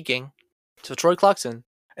 generally speaking. So Troy clocks in,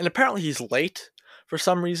 and apparently he's late for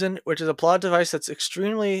some reason, which is a plot device that's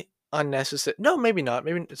extremely unnecessary. No, maybe not.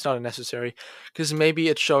 Maybe it's not unnecessary, because maybe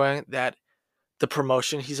it's showing that the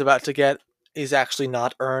promotion he's about to get is actually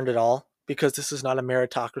not earned at all, because this is not a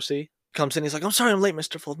meritocracy. Comes in, he's like, I'm sorry I'm late,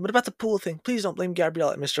 Mr. Fulton, but about the pool thing, please don't blame Gabrielle.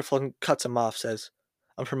 And Mr. Fulton cuts him off, says,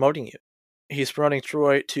 I'm promoting you. He's promoting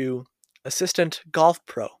Troy to assistant golf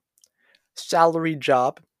pro. Salary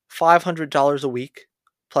job, $500 a week,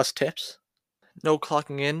 plus tips. No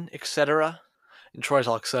clocking in, etc. And Troy's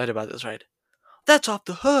all excited about this, right? That's off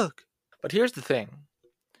the hook! But here's the thing.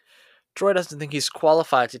 Troy doesn't think he's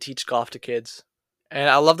qualified to teach golf to kids. And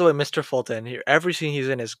I love the way Mr. Fulton, here, every scene he's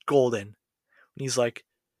in is golden. He's like,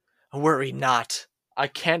 worry not. I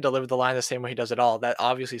can't deliver the line the same way he does at all. That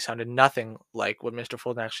obviously sounded nothing like what Mr.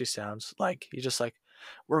 Fulton actually sounds like. He's just like,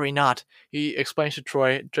 worry not. He explains to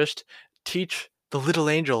Troy, just teach the little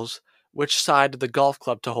angels which side of the golf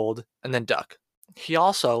club to hold, and then duck. He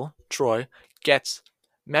also, Troy, gets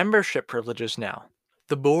membership privileges now.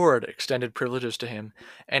 The board extended privileges to him,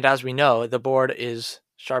 and as we know, the board is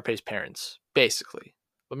Sharpay's parents, basically.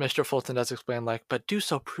 But Mr. Fulton does explain, like, but do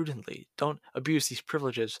so prudently. Don't abuse these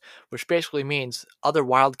privileges, which basically means other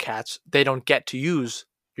Wildcats, they don't get to use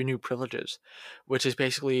your new privileges, which is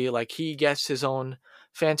basically like he gets his own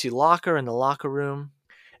fancy locker in the locker room.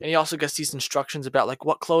 And he also gets these instructions about like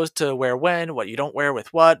what clothes to wear when, what you don't wear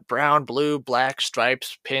with what, brown, blue, black,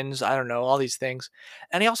 stripes, pins, I don't know, all these things.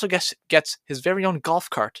 And he also gets his very own golf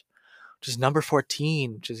cart, which is number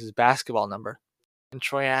 14, which is his basketball number. And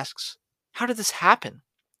Troy asks, how did this happen?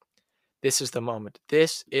 This is the moment.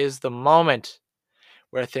 This is the moment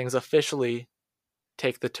where things officially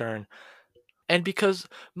take the turn. And because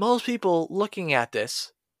most people looking at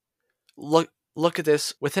this look at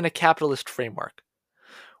this within a capitalist framework,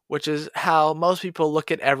 which is how most people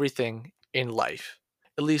look at everything in life,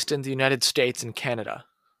 at least in the United States and Canada.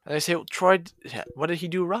 And they say, well, Troy, what did he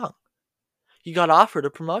do wrong? He got offered a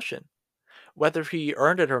promotion. Whether he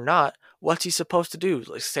earned it or not, what's he supposed to do?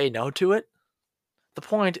 Like, say no to it? The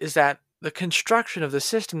point is that the construction of the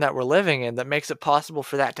system that we're living in that makes it possible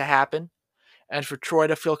for that to happen, and for Troy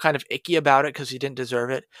to feel kind of icky about it because he didn't deserve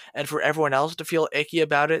it, and for everyone else to feel icky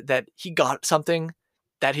about it that he got something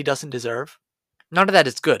that he doesn't deserve, none of that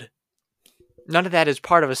is good. None of that is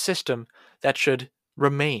part of a system that should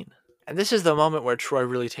remain. And this is the moment where Troy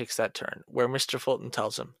really takes that turn, where Mr. Fulton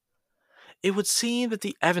tells him, it would seem that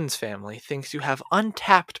the Evans family thinks you have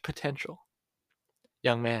untapped potential.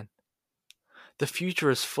 Young man, the future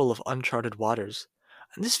is full of uncharted waters,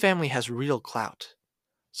 and this family has real clout.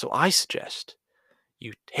 So I suggest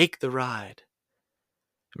you take the ride.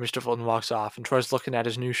 And Mr. Fulton walks off, and Troy's looking at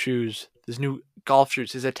his new shoes, his new golf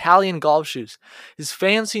shoes, his Italian golf shoes, his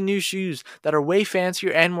fancy new shoes that are way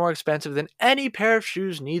fancier and more expensive than any pair of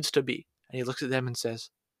shoes needs to be. And he looks at them and says,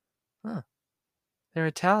 huh, they're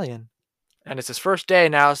Italian. And it's his first day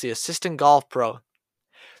now as the assistant golf pro.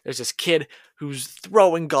 There's this kid who's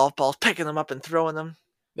throwing golf balls, picking them up and throwing them.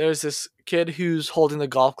 There's this kid who's holding the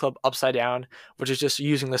golf club upside down, which is just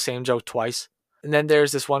using the same joke twice. And then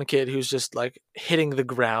there's this one kid who's just like hitting the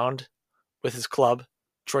ground with his club.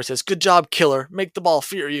 Troy says, good job, killer. Make the ball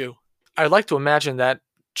fear you. I'd like to imagine that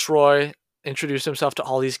Troy introduced himself to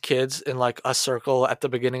all these kids in like a circle at the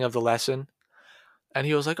beginning of the lesson. And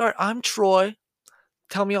he was like, all right, I'm Troy.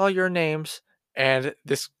 Tell me all your names. And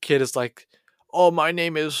this kid is like, oh, my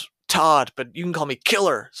name is Todd, but you can call me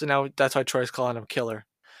Killer. So now that's why Troy's calling him Killer.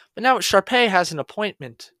 But now Sharpay has an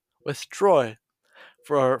appointment with Troy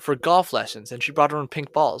for golf lessons, and she brought her own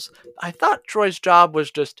pink balls. I thought Troy's job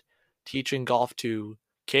was just teaching golf to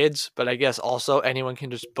kids, but I guess also anyone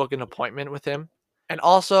can just book an appointment with him. And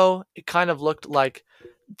also, it kind of looked like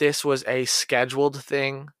this was a scheduled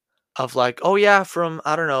thing of like, oh yeah, from,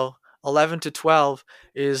 I don't know, 11 to 12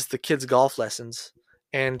 is the kids' golf lessons.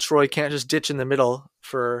 And Troy can't just ditch in the middle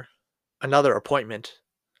for another appointment.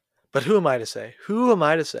 But who am I to say? Who am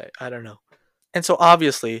I to say? I don't know. And so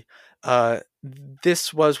obviously,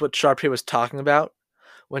 this was what Sharpay was talking about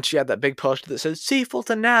when she had that big poster that said, see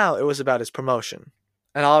Fulton now. It was about his promotion.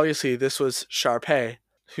 And obviously this was Sharpay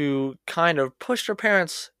who kind of pushed her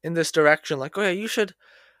parents in this direction. Like, oh yeah, you should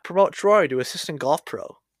promote Troy to assistant golf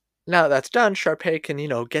pro. Now that that's done, Sharpay can,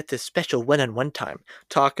 get this special one-on-one time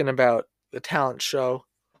talking about the talent show.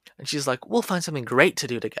 And she's like, we'll find something great to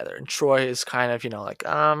do together. And Troy is kind of, like,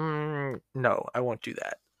 no, I won't do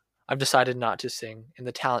that. I've decided not to sing in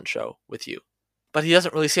the talent show with you. But he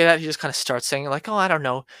doesn't really say that. He just kind of starts saying like, "Oh, I don't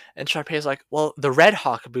know." And Sharpay's like, "Well, the Red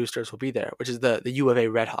Hawk boosters will be there, which is the U of A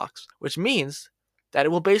Red Hawks, which means that it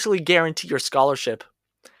will basically guarantee your scholarship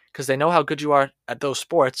because they know how good you are at those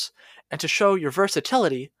sports, and to show your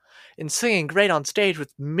versatility in singing great on stage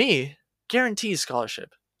with me guarantees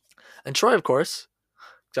scholarship." And Troy, of course,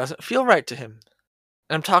 doesn't feel right to him.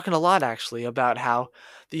 And I'm talking a lot actually about how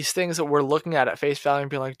these things that we're looking at face value and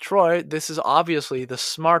being like, Troy, this is obviously the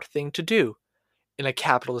smart thing to do in a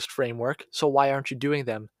capitalist framework, so why aren't you doing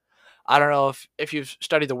them? I don't know if you've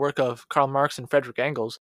studied the work of Karl Marx and Frederick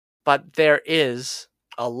Engels, but there is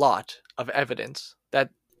a lot of evidence that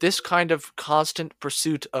this kind of constant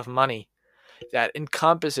pursuit of money that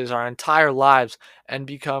encompasses our entire lives and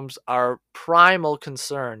becomes our primal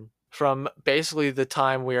concern from basically the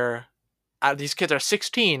time these kids are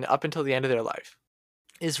 16 up until the end of their life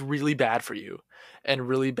is really bad for you and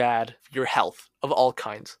really bad for your health of all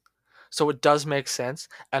kinds. So it does make sense,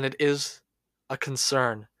 and it is a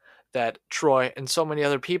concern that Troy and so many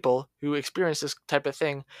other people who experience this type of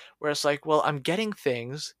thing, where it's like, well, I'm getting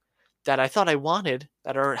things that I thought I wanted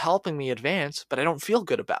that are helping me advance, but I don't feel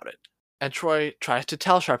good about it. And Troy tries to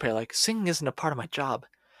tell Sharpay, like, singing isn't a part of my job.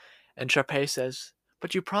 And Sharpay says,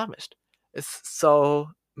 but you promised. It's so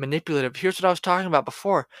manipulative. Here's what I was talking about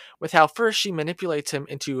before, with how first she manipulates him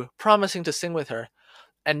into promising to sing with her,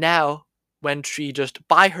 and now, when she just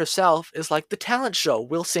by herself is like, the talent show,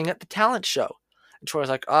 we'll sing at the talent show. And Troy's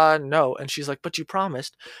like, no. And she's like, but you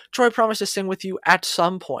promised. Troy promised to sing with you at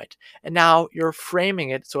some point. And now you're framing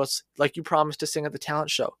it so it's like you promised to sing at the talent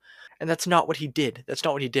show. And that's not what he did. That's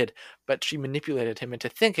not what he did. But she manipulated him into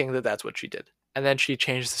thinking that that's what she did. And then she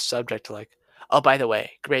changed the subject to like, oh, by the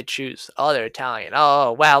way, great shoes. Oh, they're Italian.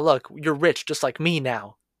 Oh, wow, look, you're rich just like me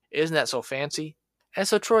now. Isn't that so fancy? And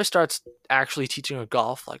so Troy starts actually teaching her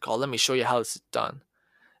golf, like, oh, let me show you how this is done.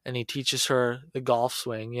 And he teaches her the golf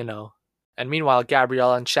swing, you know. And meanwhile,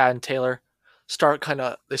 Gabriella and Chad and Taylor start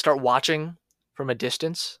watching from a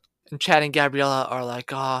distance. And Chad and Gabriella are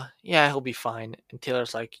like, oh, yeah, he'll be fine. And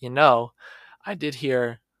Taylor's like, I did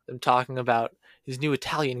hear them talking about his new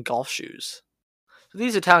Italian golf shoes. So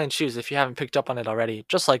these Italian shoes, if you haven't picked up on it already,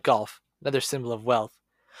 just like golf, another symbol of wealth.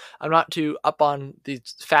 I'm not too up on the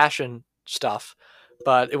fashion stuff,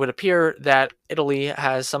 but it would appear that Italy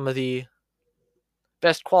has some of the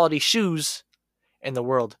best quality shoes in the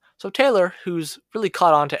world. So Taylor, who's really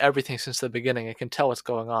caught on to everything since the beginning and can tell what's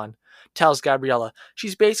going on, tells Gabriella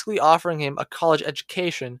she's basically offering him a college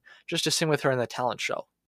education just to sing with her in the talent show.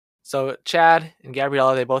 So Chad and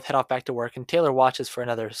Gabriella, they both head off back to work, and Taylor watches for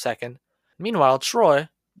another second. Meanwhile, Troy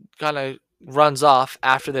kind of runs off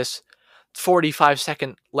after this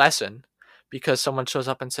 45-second lesson because someone shows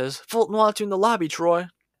up and says, Fulton wants you in the lobby, Troy.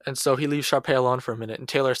 And so he leaves Sharpay alone for a minute, and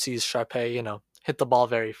Taylor sees Sharpay, hit the ball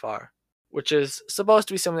very far, which is supposed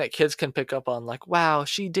to be something that kids can pick up on. Like, wow,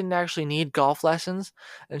 she didn't actually need golf lessons,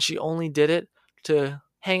 and she only did it to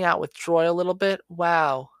hang out with Troy a little bit.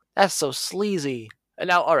 Wow, that's so sleazy. And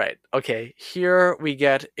now, all right, okay, here we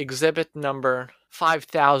get exhibit number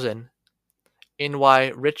 5,000 in why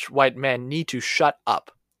rich white men need to shut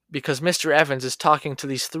up. Because Mr. Evans is talking to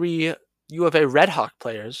these 3 U of A Red Hawk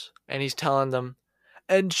players, and he's telling them,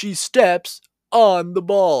 and she steps on the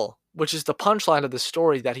ball, which is the punchline of the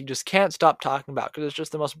story that he just can't stop talking about because it's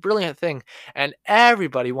just the most brilliant thing, and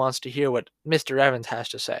everybody wants to hear what Mr. Evans has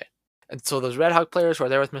to say. And so those Red Hawk players who are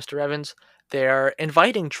there with Mr. Evans, they're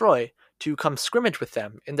inviting Troy to come scrimmage with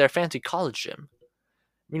them in their fancy college gym.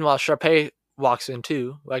 Meanwhile, Sharpay walks in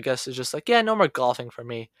too, who I guess is just like, yeah, no more golfing for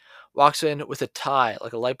me. Walks in with a tie,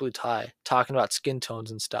 like a light blue tie, talking about skin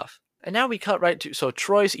tones and stuff. And now we cut right to, so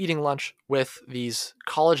Troy's eating lunch with these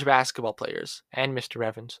college basketball players and Mr.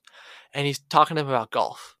 Evans, and he's talking to them about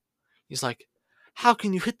golf. He's like, how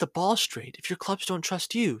can you hit the ball straight if your clubs don't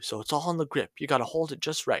trust you? So it's all on the grip. You gotta hold it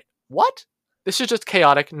just right. What? This is just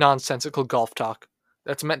chaotic, nonsensical golf talk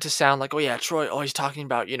that's meant to sound like, oh yeah, Troy, he's talking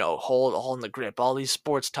about, hold all in the grip, all these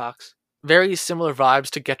sports talks. Very similar vibes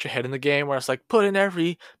to Get Your Head in the Game, where it's like, put in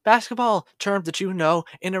every basketball term that you know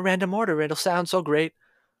in a random order. It'll sound so great.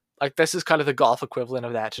 Like, this is kind of the golf equivalent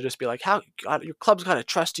of that, to just be like, your club's got to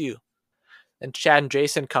trust you. And Chad and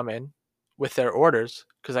Jason come in with their orders,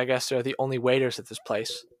 because I guess they're the only waiters at this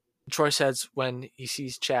place. Troy says when he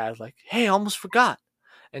sees Chad, like, hey, I almost forgot.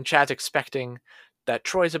 And Chad's expecting that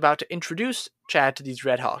Troy's about to introduce Chad to these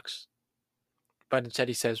Red Hawks. But instead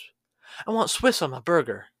he says, I want Swiss on my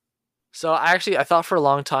burger. So I thought for a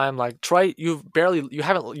long time, like, Troy, you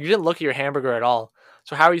didn't look at your hamburger at all.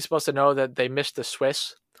 So how are you supposed to know that they missed the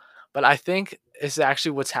Swiss? But I think is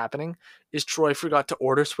actually what's happening is Troy forgot to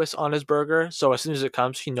order Swiss on his burger. So as soon as it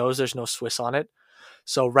comes, he knows there's no Swiss on it.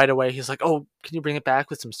 So right away he's like, "Oh, can you bring it back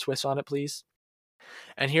with some Swiss on it, please?"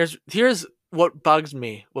 And here's what bugs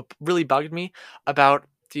me. What really bugged me about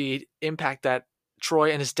the impact that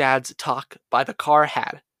Troy and his dad's talk by the car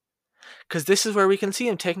had. Because this is where we can see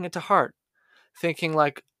him taking it to heart, thinking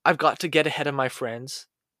like, I've got to get ahead of my friends.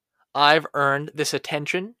 I've earned this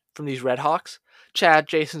attention from these Red Hawks. Chad,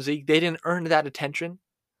 Jason, Zeke, they didn't earn that attention,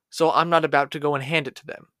 so I'm not about to go and hand it to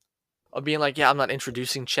them. Of being like, yeah, I'm not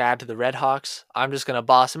introducing Chad to the Red Hawks. I'm just gonna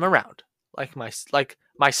boss him around, like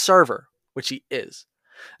my server, which he is.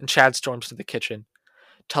 And Chad storms to the kitchen,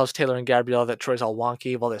 tells Taylor and Gabrielle that Troy's all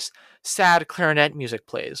wonky while this sad clarinet music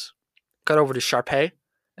plays. Cut over to Sharpay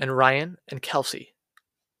and Ryan and Kelsey.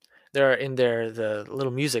 They're in the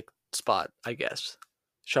little music spot, I guess.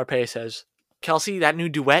 Sharpay says, "Kelsey, that new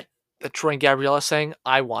duet that Troy and Gabriella sang,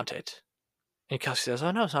 I want it." And Kelsey says,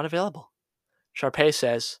 "Oh no, it's not available." Sharpay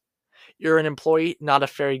says, "You're an employee, not a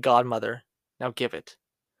fairy godmother. Now give it."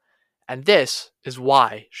 And this is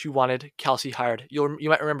why she wanted Kelsey hired. You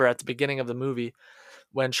might remember at the beginning of the movie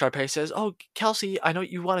when Sharpay says, "Oh, Kelsey, I know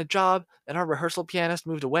you want a job, and our rehearsal pianist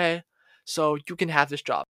moved away, so you can have this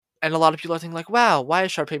job." And a lot of people are thinking like, wow, why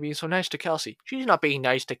is Sharpay being so nice to Kelsey? She's not being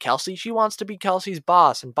nice to Kelsey. She wants to be Kelsey's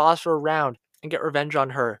boss and boss her around and get revenge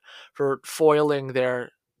on her for foiling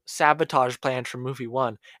their sabotage plan from movie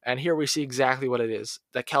one. And here we see exactly what it is,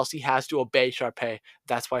 that Kelsey has to obey Sharpay.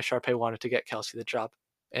 That's why Sharpay wanted to get Kelsey the job.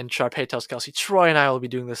 And Sharpay tells Kelsey, "Troy and I will be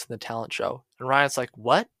doing this in the talent show." And Ryan's like,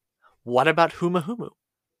 "What? What about Huma Humu?"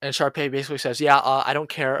 And Sharpay basically says, "Yeah, I don't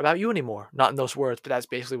care about you anymore." Not in those words, but that's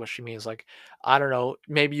basically what she means. Like, I don't know,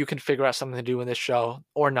 maybe you can figure out something to do in this show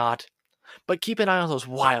or not, but keep an eye on those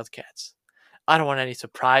Wildcats. I don't want any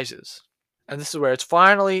surprises. And this is where it's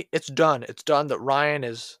done. It's done that Ryan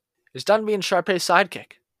is done being Sharpay's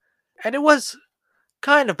sidekick. And it was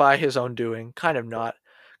kind of by his own doing, kind of not.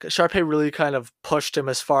 Because Sharpay really kind of pushed him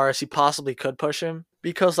as far as he possibly could push him.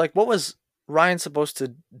 Because, like, what was Ryan supposed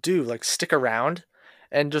to do? Like, stick around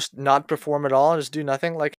and just not perform at all and just do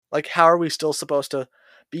nothing? Like how are we still supposed to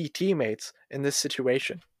be teammates in this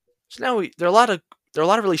situation? So now there are a lot of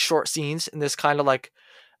really short scenes in this kind of like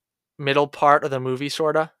middle part of the movie,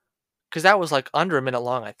 sorta. Because that was like under a minute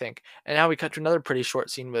long, I think. And now we cut to another pretty short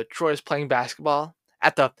scene where Troy is playing basketball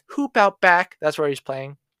at the hoop out back. That's where he's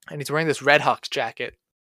playing. And he's wearing this Red Hawks jacket.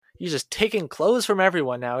 He's just taking clothes from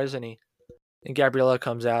everyone now, isn't he? And Gabriella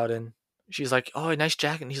comes out and she's like, "Oh, a nice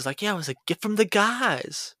jacket." And he's like, "Yeah, it was a gift from the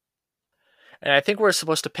guys." And I think we're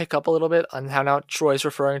supposed to pick up a little bit on how now Troy's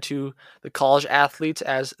referring to the college athletes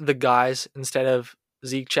as the guys instead of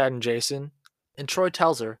Zeke, Chad, and Jason. And Troy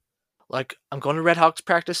tells her, like, "I'm going to Red Hawks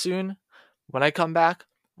practice soon. When I come back,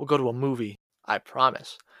 we'll go to a movie. I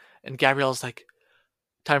promise." And Gabriella's like,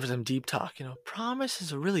 "Time for some deep talk. Promise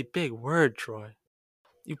is a really big word, Troy.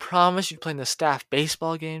 You promised you'd play in the staff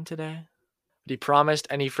baseball game today?" But he promised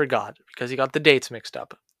and he forgot because he got the dates mixed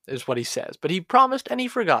up, is what he says. But he promised and he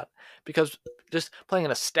forgot because just playing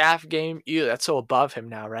in a staff game, ew, that's so above him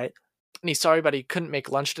now, right? And he's sorry, but he couldn't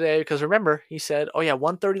make lunch today because remember, he said, "Oh yeah,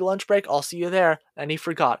 1:30 lunch break, I'll see you there." And he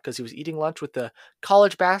forgot because he was eating lunch with the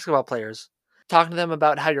college basketball players, talking to them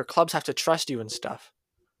about how your clubs have to trust you and stuff.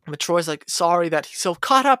 But Troy's like, sorry that he's so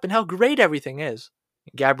caught up in how great everything is.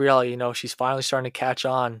 Gabriella, she's finally starting to catch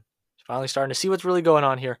on. She's finally starting to see what's really going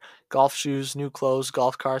on here. Golf shoes, new clothes,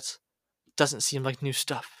 golf carts. Doesn't seem like new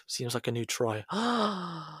stuff. Seems like a new Troy.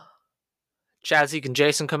 Chad, Zeke, and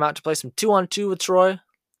Jason come out to play some 2-on-2 with Troy,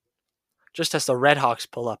 just as the Red Hawks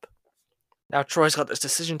pull up. Now Troy's got this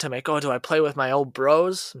decision to make. Oh, do I play with my old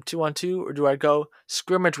bros, some 2-on-2, or do I go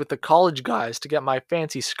scrimmage with the college guys to get my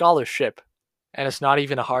fancy scholarship? And it's not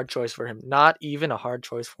even a hard choice for him. Not even a hard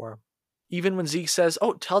choice for him. Even when Zeke says,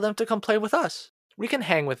 "Oh, tell them to come play with us. We can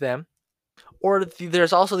hang with them." Or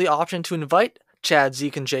there's also the option to invite Chad,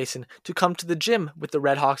 Zeke, and Jason to come to the gym with the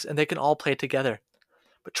Red Hawks and they can all play together.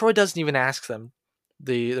 But Troy doesn't even ask them,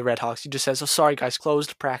 the Red Hawks. He just says, "Oh, sorry guys,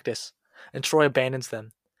 closed practice." And Troy abandons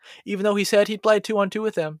them. Even though he said he'd play 2-on-2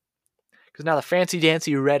 with them. Because now the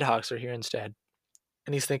fancy-dancy Red Hawks are here instead.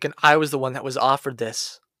 And he's thinking, I was the one that was offered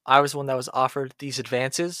this. I was the one that was offered these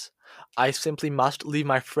advances. I simply must leave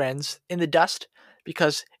my friends in the dust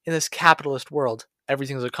because in this capitalist world,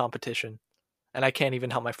 everything's a competition. And I can't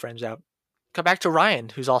even help my friends out. Come back to Ryan,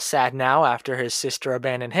 who's all sad now after his sister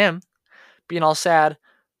abandoned him. Being all sad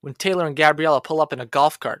when Taylor and Gabriella pull up in a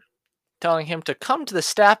golf cart, telling him to come to the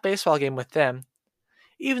staff baseball game with them,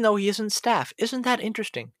 even though he isn't staff. Isn't that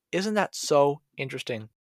interesting? Isn't that so interesting?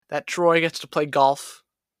 That Troy gets to play golf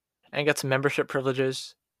and gets membership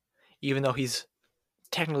privileges, even though he's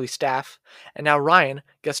technically staff. And now Ryan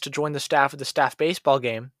gets to join the staff at the staff baseball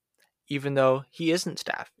game, even though he isn't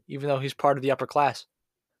staff, even though he's part of the upper class.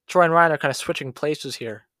 Troy and Ryan are kind of switching places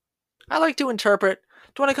here. I like to interpret,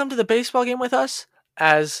 do you want to come to the baseball game with us?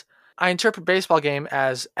 As I interpret baseball game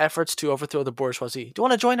as efforts to overthrow the bourgeoisie. Do you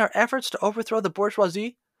want to join our efforts to overthrow the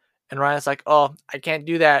bourgeoisie? And Ryan's like, oh, I can't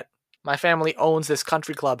do that. My family owns this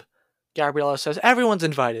country club. Gabriella says, everyone's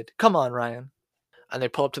invited. Come on, Ryan. And they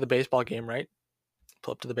pull up to the baseball game, right?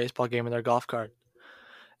 Pull up to the baseball game in their golf cart.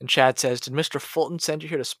 And Chad says, did Mr. Fulton send you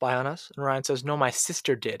here to spy on us? And Ryan says, no, my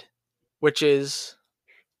sister did. Which is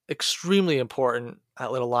extremely important,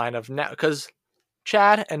 that little line of now, because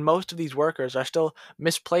Chad and most of these workers are still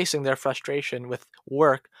misplacing their frustration with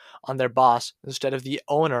work on their boss instead of the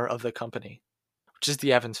owner of the company, which is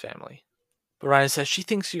the Evans family. But Ryan says she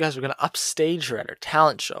thinks you guys are going to upstage her at her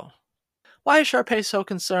talent show. Why is Sharpay so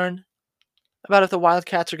concerned about if the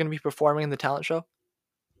Wildcats are going to be performing in the talent show?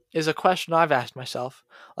 Is a question I've asked myself.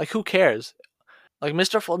 Like, who cares? Like,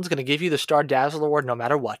 Mr. Fulton's going to give you the Star Dazzle Award no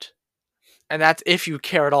matter what. And that's if you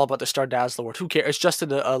care at all about the Star Dazzle Award. Who cares? It's just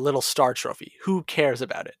a little star trophy. Who cares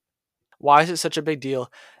about it? Why is it such a big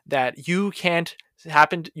deal that you can't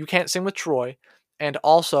sing with Troy, and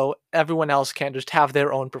also everyone else can't just have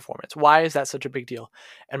their own performance? Why is that such a big deal?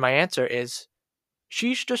 And my answer is,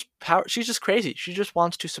 she's just crazy. She just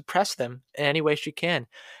wants to suppress them in any way she can.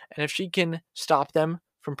 And if she can stop them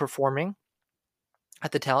from performing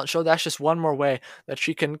at the talent show, that's just one more way that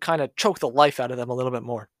she can kind of choke the life out of them a little bit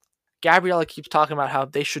more. Gabriella keeps talking about how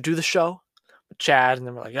they should do the show with Chad, and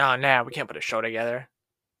then we're like, oh, nah, we can't put a show together.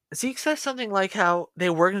 Zeke says something like how they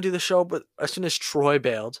were going to do the show, but as soon as Troy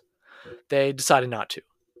bailed, they decided not to.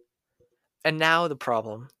 And now the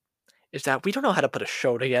problem is that we don't know how to put a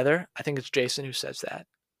show together. I think it's Jason who says that.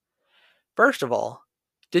 First of all,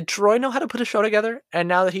 did Troy know how to put a show together? And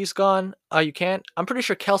now that he's gone, you can't? I'm pretty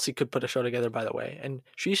sure Kelsey could put a show together, by the way, and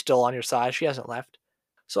she's still on your side. She hasn't left.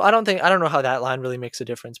 So I don't know how that line really makes a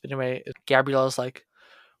difference. But anyway, Gabriella's like,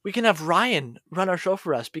 we can have Ryan run our show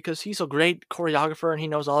for us because he's a great choreographer and he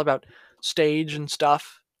knows all about stage and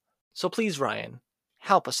stuff. So please, Ryan,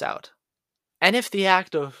 help us out. And if the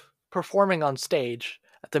act of performing on stage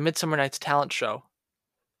at the Midsummer Night's talent show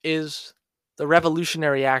is the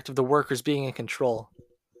revolutionary act of the workers being in control,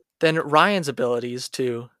 then Ryan's abilities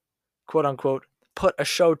to, quote unquote, put a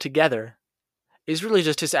show together is really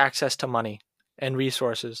just his access to money and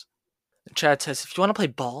resources. And Chad says, if you want to play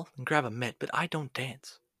ball, then grab a mitt, but I don't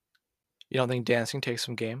dance. You don't think dancing takes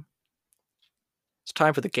some game? It's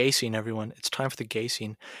time for the gay scene, everyone. It's time for the gay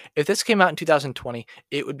scene. If this came out in 2020,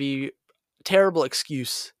 it would be a terrible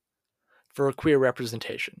excuse for queer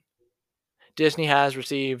representation. Disney has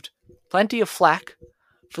received plenty of flack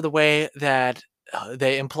for the way that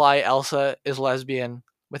they imply Elsa is lesbian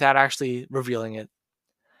without actually revealing it.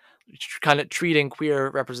 Kind of treating queer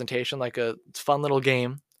representation like a fun little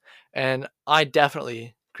game. And I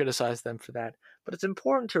definitely criticize them for that. But it's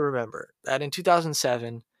important to remember that in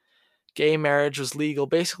 2007, gay marriage was legal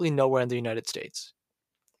basically nowhere in the United States.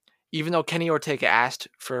 Even though Kenny Ortega asked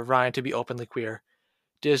for Ryan to be openly queer,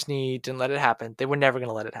 Disney didn't let it happen. They were never going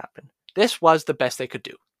to let it happen. This was the best they could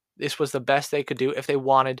do. This was the best they could do if they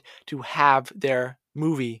wanted to have their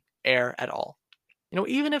movie air at all. You know,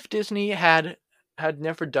 even if Disney had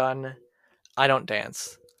never done I Don't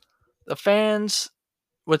Dance, the fans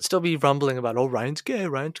would still be rumbling about, oh, Ryan's gay,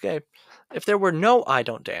 Ryan's gay. If there were no I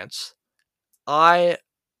Don't Dance, I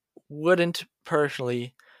wouldn't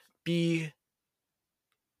personally be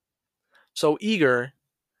so eager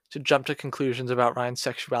to jump to conclusions about Ryan's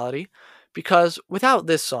sexuality, because without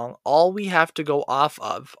this song, all we have to go off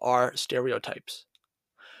of are stereotypes.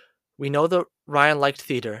 We know that Ryan liked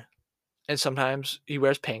theater, and sometimes he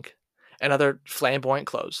wears pink and other flamboyant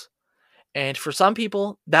clothes. And for some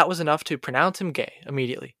people, that was enough to pronounce him gay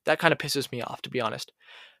immediately. That kind of pisses me off, to be honest.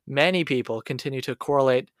 Many people continue to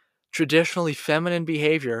correlate traditionally feminine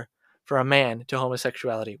behavior for a man to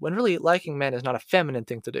homosexuality, when really liking men is not a feminine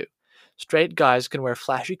thing to do. Straight guys can wear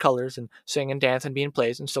flashy colors and sing and dance and be in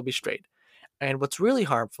plays and still be straight. And what's really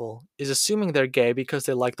harmful is assuming they're gay because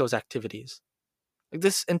they like those activities. Like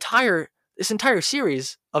this entire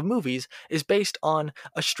series of movies is based on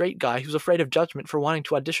a straight guy who's afraid of judgment for wanting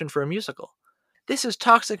to audition for a musical. This is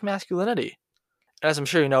toxic masculinity. As I'm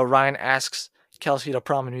sure you know, Ryan asks Kelsey to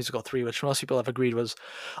prom in Musical 3, which most people have agreed was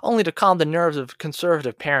only to calm the nerves of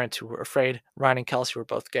conservative parents who were afraid Ryan and Kelsey were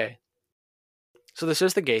both gay. So this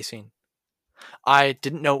is the gay scene. I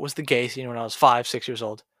didn't know it was the gay scene when I was 5, 6 years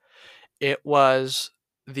old. It was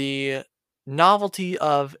the novelty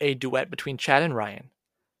of a duet between Chad and Ryan,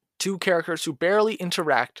 two characters who barely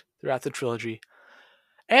interact throughout the trilogy,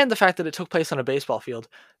 and the fact that it took place on a baseball field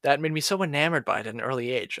that made me so enamored by it at an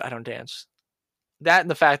early age. I Don't Dance. That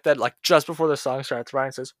and the fact that, like, just before the song starts,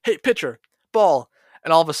 Ryan says, "Hey, pitcher, ball,"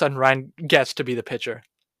 And all of a sudden, Ryan gets to be the pitcher.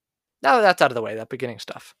 Now that that's out of the way, that beginning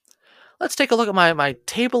stuff. Let's take a look at my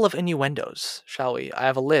table of innuendos, shall we? I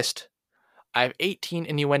have a list. I have 18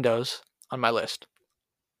 innuendos on my list.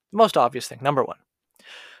 The most obvious thing, number one.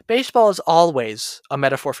 Baseball is always a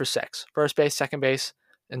metaphor for sex. First base, second base,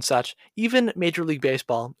 and such. Even Major League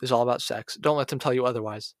Baseball is all about sex. Don't let them tell you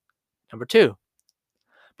otherwise. Number two.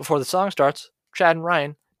 Before the song starts, Chad and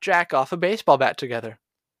Ryan jack off a baseball bat together.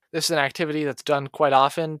 This is an activity that's done quite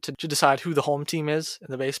often to decide who the home team is in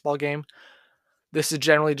the baseball game. This is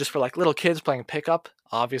generally just for like little kids playing pickup,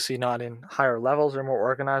 obviously not in higher levels or more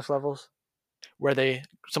organized levels, where they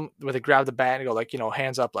grab the bat and go like,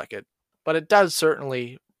 hands up like it. But it does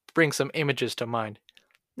certainly bring some images to mind.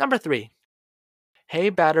 Number three. Hey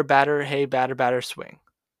batter batter, hey batter batter swing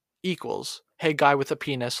equals hey guy with a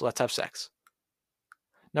penis, let's have sex.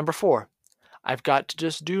 Number four. I've got to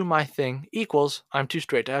just do my thing equals I'm too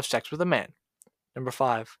straight to have sex with a man. Number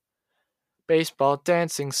five. Baseball,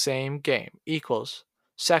 dancing, same game equals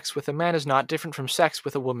sex with a man is not different from sex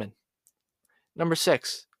with a woman. Number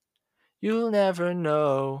six. You'll never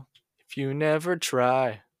know if you never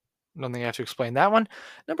try. I don't think I have to explain that one.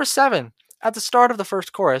 Number seven. At the start of the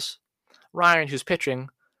first chorus, Ryan, who's pitching,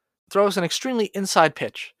 throws an extremely inside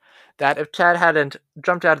pitch that if Chad hadn't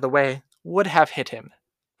jumped out of the way, would have hit him.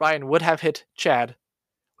 Ryan would have hit Chad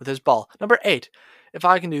with his ball. Number eight. If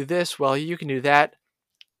I can do this, well, you can do that.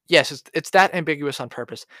 Yes, it's that ambiguous on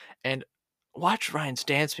purpose. And watch Ryan's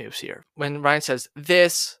dance moves here. When Ryan says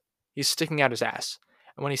this, he's sticking out his ass.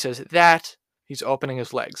 And when he says that, he's opening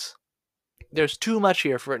his legs. There's too much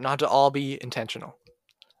here for it not to all be intentional.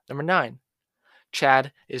 Number nine.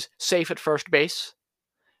 Chad is safe at first base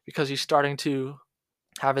because he's starting to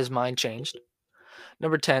have his mind changed.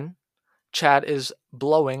 Number 10. Chad is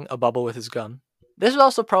blowing a bubble with his gum. This is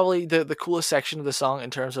also probably the coolest section of the song in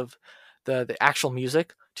terms of the actual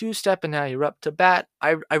music. Two-step and now you're up to bat.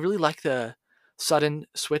 I really like the sudden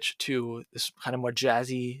switch to this kind of more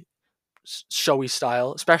jazzy, showy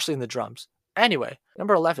style, especially in the drums. Anyway,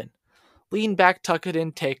 number 11. Lean back, tuck it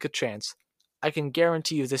in, take a chance. I can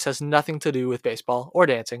guarantee you this has nothing to do with baseball or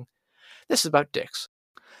dancing. This is about dicks.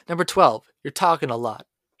 Number 12. You're talking a lot.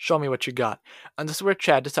 Show me what you got. And this is where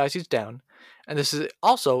Chad decides he's down. And this is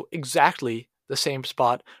also exactly the same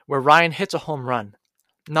spot where Ryan hits a home run.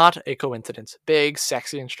 Not a coincidence. Big,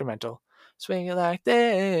 sexy instrumental. Swing it like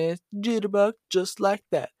this, jitterbug just like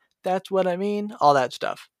that. That's what I mean. All that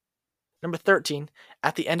stuff. Number 13.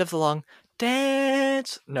 At the end of the long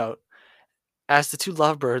dance note, as the two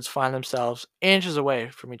lovebirds find themselves inches away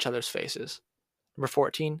from each other's faces. Number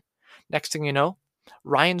 14. Next thing you know,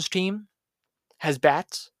 Ryan's team has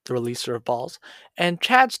bats, the releaser of balls, and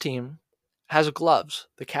Chad's team has gloves,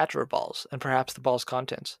 the catcher of balls, and perhaps the ball's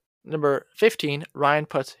contents. Number 15, Ryan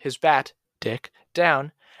puts his bat, dick,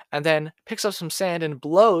 down, and then picks up some sand and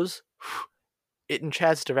blows it in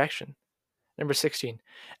Chad's direction. Number 16,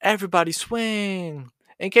 everybody swing!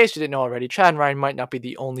 In case you didn't know already, Chad and Ryan might not be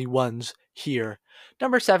the only ones here.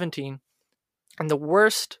 Number 17, and the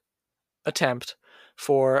worst attempt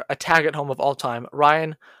for a tag at home of all time,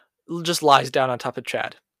 Ryan just lies down on top of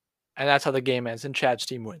Chad. And that's how the game ends, and Chad's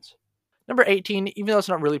team wins. Number 18, even though it's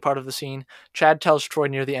not really part of the scene, Chad tells Troy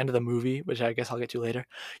near the end of the movie, which I guess I'll get to later,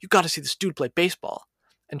 you gotta see this dude play baseball.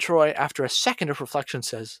 And Troy, after a second of reflection,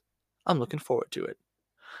 says, I'm looking forward to it.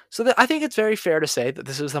 So I think it's very fair to say that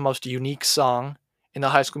this is the most unique song in the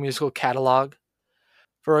High School Musical catalog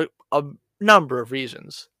for a number of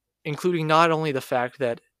reasons, including not only the fact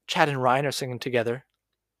that Chad and Ryan are singing together,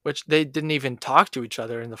 which they didn't even talk to each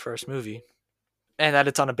other in the first movie, and that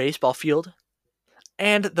it's on a baseball field,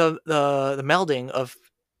 and the melding of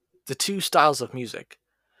the two styles of music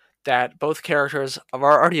that both characters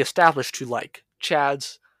are already established to like.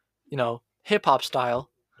 Chad's, hip-hop style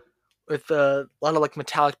with a lot of like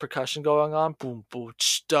metallic percussion going on, boom, boom,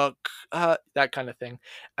 stuck, that kind of thing,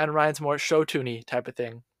 and Ryan's more show-tuney type of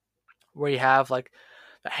thing, where you have like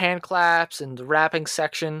the hand claps and the rapping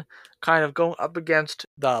section kind of going up against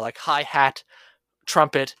the like hi-hat,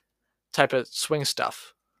 trumpet type of swing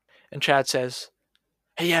stuff. And Chad says,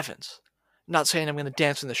 hey Evans, I'm not saying I'm going to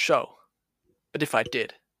dance in the show, but if I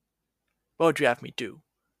did, what would you have me do?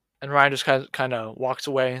 And Ryan just kind of walks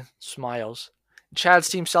away, smiles. Chad's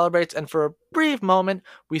team celebrates, and for a brief moment,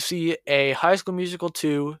 we see a High School Musical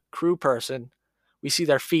 2 crew person. We see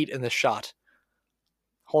their feet in the shot,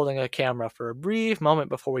 holding a camera for a brief moment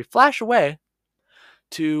before we flash away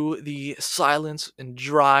to the silence and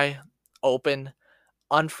dry, open,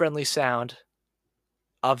 unfriendly sound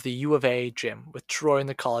of the U of A gym with Troy and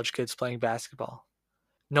the college kids playing basketball.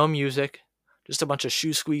 No music, just a bunch of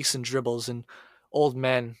shoe squeaks and dribbles and old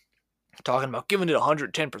men talking about giving it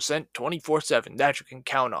 110%, 24/7, that you can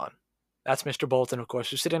count on. That's Mr. Bolton, of course,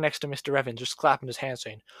 who's sitting next to Mr. Evans, just clapping his hands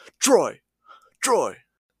saying, Troy! Troy!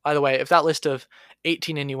 By the way, if that list of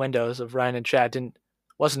 18 innuendos of Ryan and Chad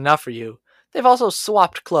wasn't enough for you, they've also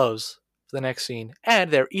swapped clothes for the next scene,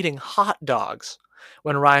 and they're eating hot dogs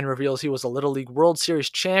when Ryan reveals he was a Little League World Series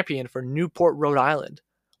champion for Newport, Rhode Island,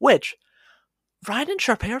 which, Ryan and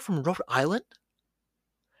Sharpay are from Rhode Island?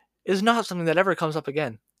 Is not something that ever comes up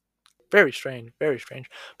again. Very strange, very strange.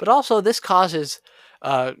 But also, this causes,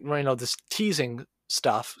 this teasing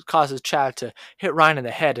stuff causes Chad to hit Ryan in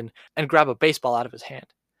the head and grab a baseball out of his hand.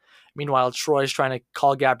 Meanwhile, Troy's trying to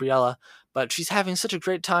call Gabriella, but she's having such a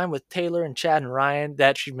great time with Taylor and Chad and Ryan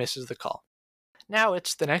that she misses the call. Now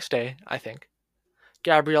it's the next day, I think.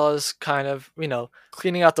 Gabriella's kind of,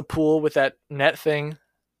 cleaning out the pool with that net thing.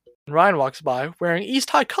 And Ryan walks by wearing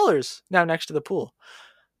East High colors now next to the pool.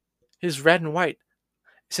 His red and white.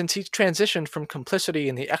 Since he's transitioned from complicity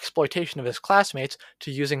in the exploitation of his classmates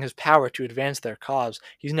to using his power to advance their cause,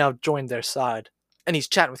 he's now joined their side. And he's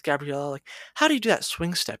chatting with Gabriella, like, how do you do that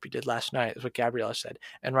swing step you did last night, is what Gabriella said.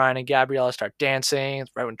 And Ryan and Gabriella start dancing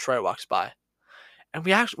right when Troy walks by. And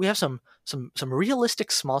we have some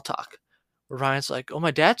realistic small talk, where Ryan's like, oh,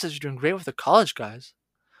 my dad says you're doing great with the college guys.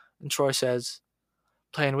 And Troy says,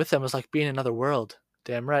 playing with them was like being in another world.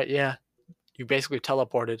 Damn right, yeah. You basically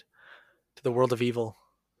teleported to the world of evil.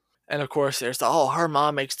 And of course, there's her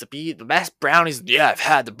mom makes the best brownies. Yeah, I've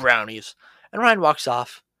had the brownies. And Ryan walks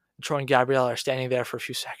off. Troy and Gabrielle are standing there for a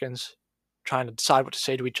few seconds, trying to decide what to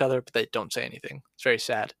say to each other, but they don't say anything. It's very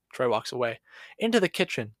sad. Troy walks away into the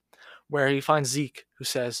kitchen, where he finds Zeke, who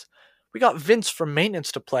says, we got Vince from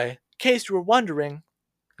maintenance to play, in case you were wondering.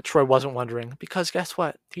 And Troy wasn't wondering, because guess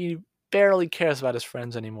what? He barely cares about his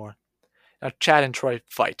friends anymore. Now, Chad and Troy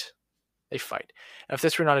fight. They fight. And if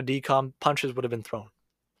this were not a decom, punches would have been thrown.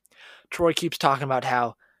 Troy keeps talking about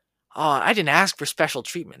how, I didn't ask for special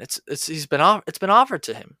treatment. It's been offered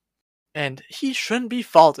to him. And he shouldn't be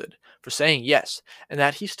faulted for saying yes, and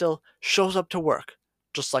that he still shows up to work,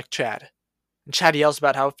 just like Chad. And Chad yells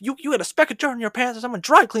about how, you had a speck of dirt in your pants and someone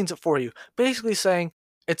dry cleans it for you, basically saying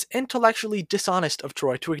it's intellectually dishonest of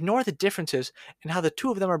Troy to ignore the differences in how the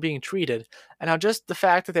two of them are being treated, and how just the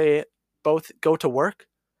fact that they both go to work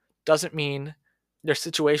doesn't mean their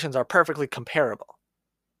situations are perfectly comparable.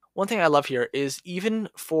 One thing I love here is, even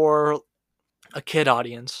for a kid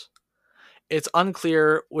audience, it's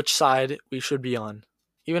unclear which side we should be on.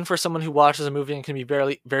 Even for someone who watches a movie and can be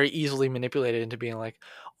very, very easily manipulated into being like,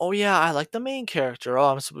 oh yeah, I like the main character. Oh,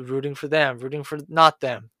 I'm rooting for them, rooting for not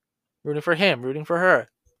them, rooting for him, rooting for her.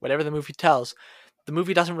 Whatever the movie tells, the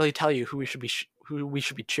movie doesn't really tell you who we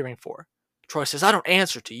should be cheering for. Troy says, I don't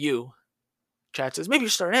answer to you. Chad says, maybe you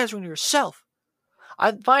start answering to yourself.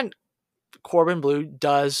 I find Corbin Bleu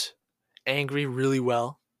does angry really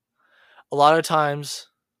well. A lot of times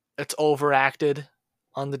it's overacted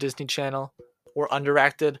on the Disney Channel, or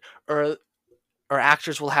underacted, or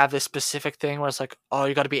actors will have this specific thing where it's like, oh,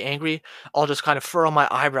 you got to be angry. I'll just kind of furrow my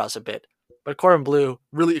eyebrows a bit. But Corbin Bleu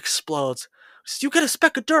really explodes. Says, you got a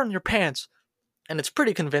speck of dirt in your pants. And it's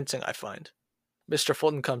pretty convincing, I find. Mr.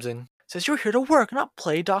 Fulton comes in, says, you're here to work, not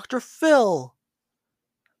play Dr. Phil.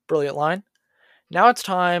 Brilliant line. Now it's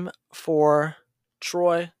time for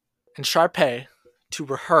Troy and Sharpay to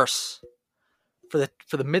rehearse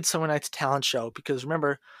for the Midsummer Night's talent show, because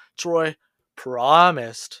remember, Troy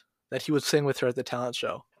promised that he would sing with her at the talent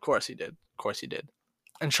show. Of course he did.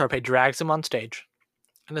 And Sharpay drags him on stage.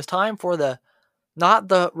 And it's time for not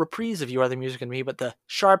the reprise of You Are the Music and Me, but the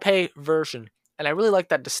Sharpay version. And I really like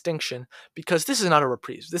that distinction, because this is not a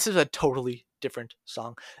reprise. This is a totally different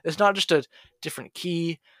song. It's not just a different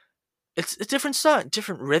key. It's a different song,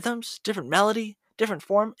 different rhythms, different melody, different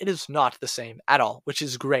form. It is not the same at all, which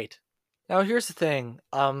is great. Now, here's the thing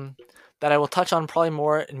that I will touch on probably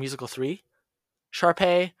more in Musical 3.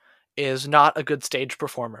 Sharpay is not a good stage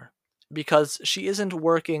performer, because she isn't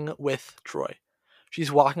working with Troy.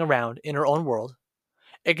 She's walking around in her own world,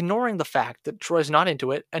 ignoring the fact that Troy's not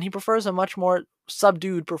into it, and he prefers a much more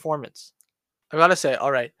subdued performance. I've got to say,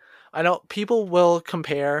 alright, I know people will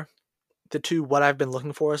compare the two What I've Been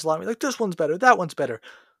Looking For as a lot. Like, this one's better, that one's better.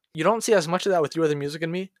 You don't see as much of that with You Are the Music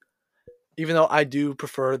and Me, even though I do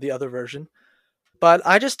prefer the other version. But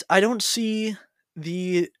I don't see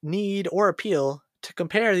the need or appeal to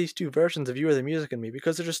compare these two versions of You Are the Music and Me,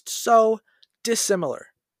 because they're just so dissimilar.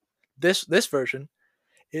 This version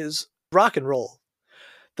is rock and roll.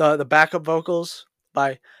 The backup vocals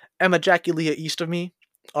by Emma Jackie Leah East of Me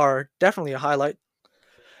are definitely a highlight.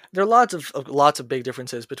 There are lots of big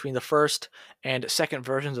differences between the first and second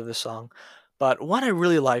versions of this song, but one I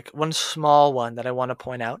really like, one small one that I want to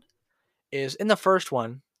point out, is in the first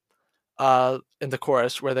one, in the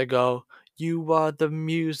chorus where they go, "You are the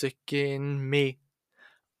music in me."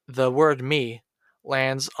 The word "me"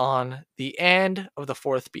 lands on the end of the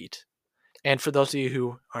fourth beat. And for those of you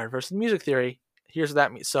who aren't versed in music theory, here's what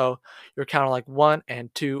that means. So you're counting like 1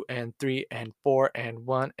 and 2 and 3 and 4 and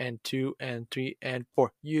 1 and 2 and 3 and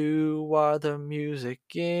 4. You are the music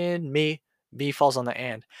in me. Me falls on the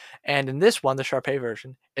and. And in this one, the Sharpay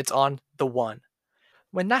version, it's on the 1.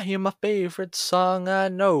 When I hear my favorite song, I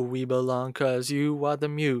know we belong, 'cause you are the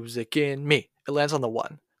music in me. It lands on the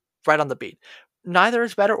 1, right on the beat. Neither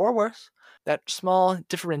is better or worse. That small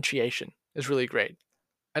differentiation is really great.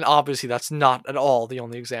 And obviously, that's not at all the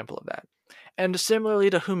only example of that. And similarly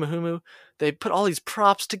to Humu Humu, they put all these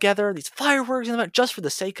props together, these fireworks in them just for the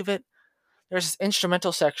sake of it. There's this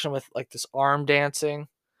instrumental section with like this arm dancing,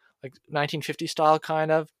 like 1950 style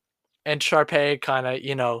kind of. And Sharpay kind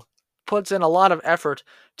of, puts in a lot of effort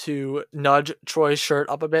to nudge Troy's shirt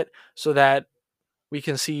up a bit so that we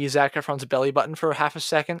can see Zac Efron's belly button for half a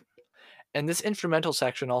second. And this instrumental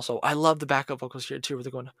section also, I love the backup vocals here too, where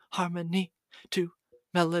they're going harmony to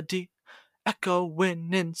melody,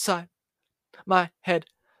 echoing inside my head.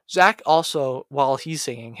 Zac also, while he's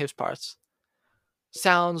singing his parts,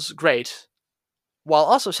 sounds great, while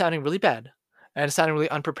also sounding really bad and sounding really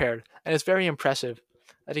unprepared. And it's very impressive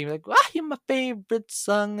that he's like, you're my favorite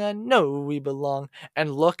song, I know we belong,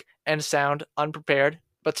 and look and sound unprepared,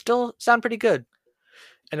 but still sound pretty good.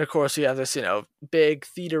 And of course, you have this, big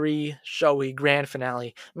theatery, showy grand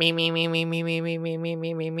finale. Me, me, me, me, me, me, me, me, me,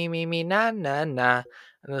 me, me, me, me, me, na, na, na.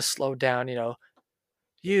 And then slow down,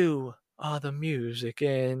 you are the music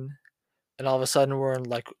in. And all of a sudden, we're in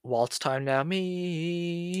like waltz time now. Me,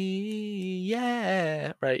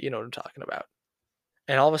 yeah. Right? You know what I'm talking about.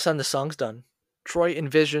 And all of a sudden, the song's done. Troy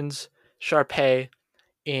envisions Sharpay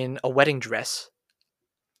in a wedding dress.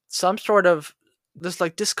 Some sort of this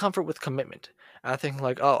like discomfort with commitment. I think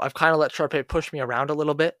like, oh, I've kind of let Sharpay push me around a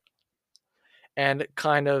little bit. And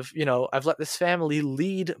kind of, I've let this family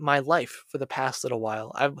lead my life for the past little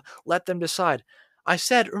while. I've let them decide.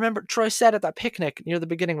 Remember, Troy said at that picnic near the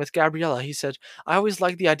beginning with Gabriella, he said, I always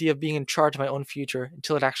liked the idea of being in charge of my own future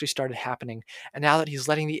until it actually started happening. And now that he's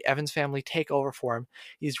letting the Evans family take over for him,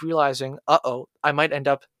 he's realizing, I might end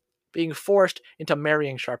up being forced into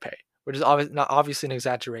marrying Sharpay, which is obviously an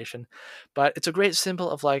exaggeration. But it's a great symbol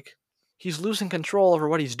of like, he's losing control over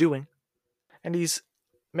what he's doing. And he's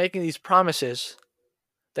making these promises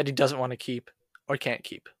that he doesn't want to keep or can't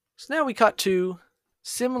keep. So now we cut to,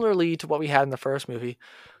 similarly to what we had in the first movie,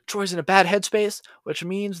 Troy's in a bad headspace, which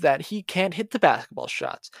means that he can't hit the basketball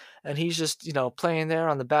shots. And he's just, playing there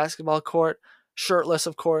on the basketball court, shirtless,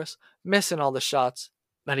 of course, missing all the shots.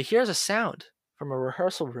 But he hears a sound from a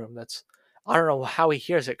rehearsal room I don't know how he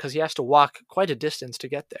hears it because he has to walk quite a distance to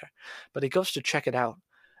get there. But he goes to check it out.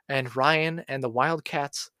 And Ryan and the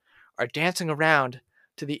Wildcats are dancing around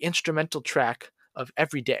to the instrumental track of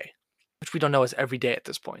Every Day, which we don't know is Every Day at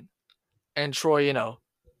this point. And Troy,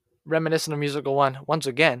 reminiscent of Musical 1, once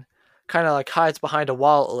again, kind of like hides behind a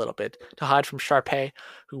wall a little bit to hide from Sharpay,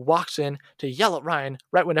 who walks in to yell at Ryan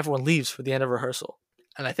right when everyone leaves for the end of rehearsal.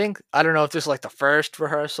 And I don't know if this is like the first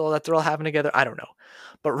rehearsal that they're all having together, I don't know.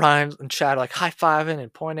 But Ryan and Chad are like high-fiving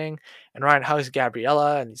and pointing, and Ryan hugs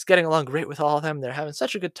Gabriella, and he's getting along great with all of them. They're having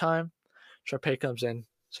such a good time. Sharpay comes in,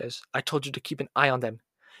 says, I told you to keep an eye on them,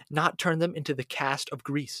 not turn them into the cast of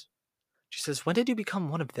Grease. She says, when did you become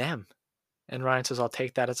one of them? And Ryan says, I'll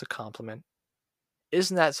take that as a compliment.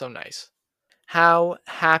 Isn't that so nice? How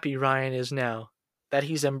happy Ryan is now that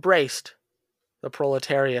he's embraced the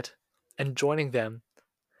proletariat and joining them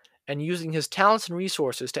and using his talents and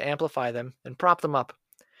resources to amplify them and prop them up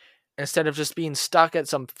instead of just being stuck at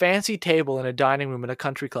some fancy table in a dining room in a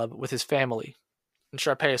country club with his family. And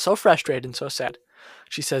Sharpay is so frustrated and so sad.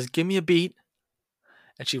 She says, give me a beat.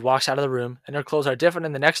 And she walks out of the room, and her clothes are different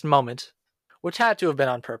in the next moment, which had to have been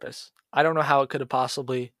on purpose. I don't know how it could have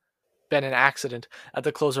possibly been an accident that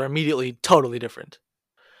the clothes are immediately totally different.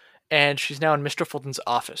 And she's now in Mr. Fulton's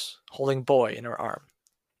office, holding Boy in her arm.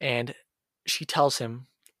 And she tells him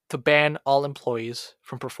to ban all employees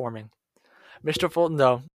from performing. Mr. Fulton,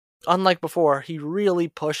 though, unlike before, he really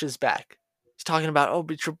pushes back. He's talking about,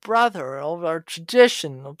 but your brother, our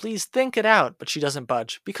tradition, please think it out. But she doesn't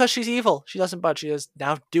budge. Because she's evil, she doesn't budge. She says,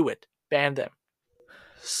 now do it. Ban them.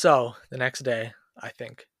 So, the next day, I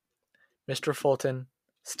think, Mr. Fulton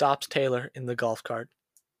stops Taylor in the golf cart.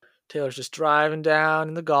 Taylor's just driving down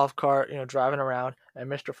in the golf cart, driving around, and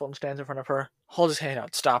Mr. Fulton stands in front of her, holds his hand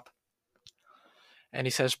out, stop. And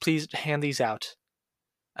he says, please hand these out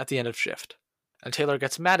at the end of shift. And Taylor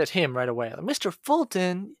gets mad at him right away. Mr.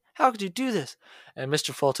 Fulton, How could you do this? And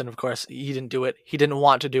Mr. Fulton, of course, he didn't do it. He didn't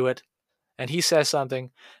want to do it. And he says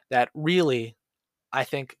something that really, I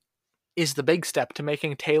think, is the big step to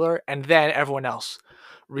making Taylor and then everyone else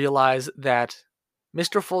realize that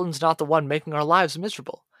Mr. Fulton's not the one making our lives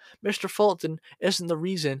miserable. Mr. Fulton isn't the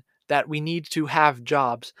reason that we need to have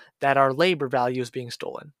jobs, that our labor value is being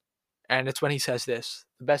stolen. And it's when he says this,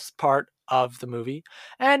 the best part of the movie,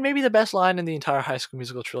 and maybe the best line in the entire High School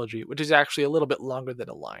Musical trilogy, which is actually a little bit longer than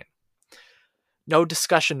a line. No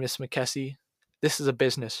discussion, Miss McKessie. This is a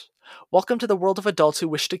business. Welcome to the world of adults who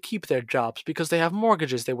wish to keep their jobs because they have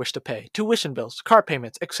mortgages they wish to pay, tuition bills, car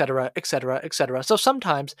payments, etc., etc., etc. So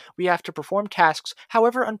sometimes we have to perform tasks,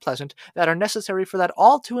 however unpleasant, that are necessary for that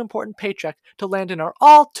all too important paycheck to land in our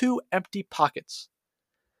all too empty pockets.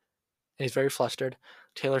 And he's very flustered.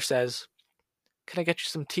 Taylor says, "Can I get you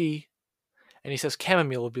some tea?" And he says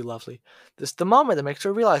chamomile would be lovely. This is the moment that makes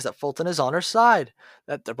her realize that Fulton is on her side,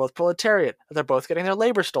 that they're both proletariat, that they're both getting their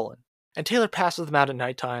labor stolen. And Taylor passes them out at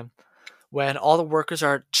nighttime, when all the workers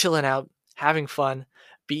are chilling out, having fun,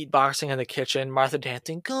 beatboxing in the kitchen, Martha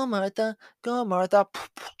dancing, go Martha,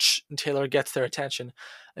 and Taylor gets their attention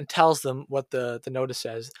and tells them what the notice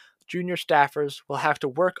says. Junior staffers will have to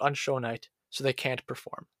work on show night, so they can't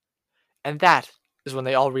perform. And that is when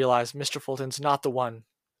they all realize Mr. Fulton's not the one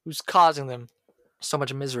who's causing them so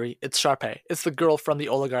much misery. It's Sharpay. It's the girl from the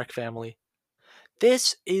oligarch family.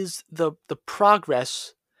 This is the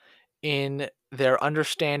progress in their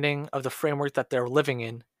understanding of the framework that they're living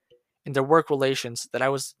in their work relations that I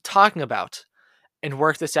was talking about. And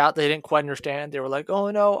work this out, they didn't quite understand. They were like, oh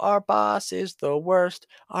no, our boss is the worst.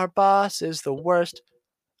 Our boss is the worst.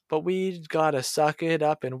 But we gotta suck it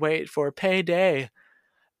up and wait for payday.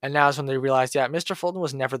 And now is when they realized, yeah, Mr. Fulton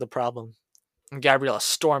was never the problem. And Gabriella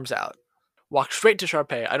storms out, walks straight to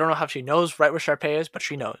Sharpay. I don't know how she knows right where Sharpay is, but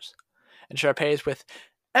she knows. And Sharpay is with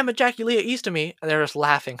Emma, Jackie, Leah, East of me, and they're just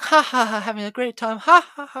laughing. Ha ha ha, having a great time. Ha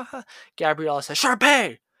ha ha ha. Gabriella says,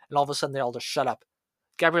 Sharpay! And all of a sudden they all just shut up.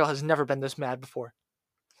 Gabriella has never been this mad before.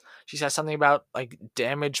 She says something about like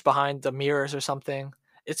damage behind the mirrors or something.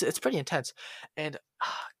 It's pretty intense. And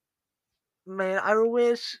man, I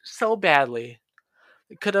wish so badly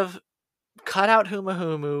they could have cut out Huma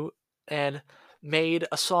Humu and made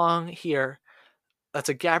a song here that's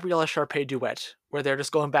a Gabriella Sharpay duet where they're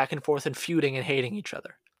just going back and forth and feuding and hating each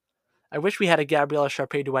other. I wish we had a Gabriella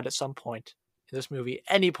Sharpay duet at some point in this movie,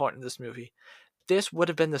 any point in this movie. This would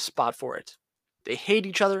have been the spot for it. They hate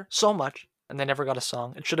each other so much, and they never got a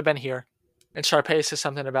song. It should have been here. And Sharpay says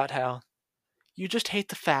something about how, you just hate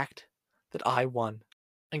the fact that I won.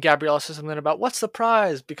 And Gabriella says something about, what's the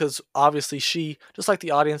prize? Because obviously she, just like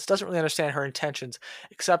the audience, doesn't really understand her intentions,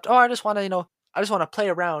 except, I just want to play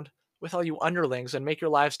around with all you underlings and make your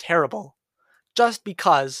lives terrible. Just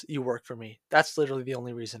because you work for me. That's literally the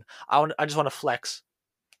only reason. I just want to flex.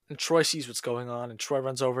 And Troy sees what's going on, and Troy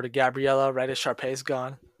runs over to Gabriella right as Sharpay's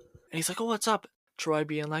gone. And he's like, oh, what's up? Troy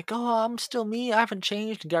being like, oh, I'm still me. I haven't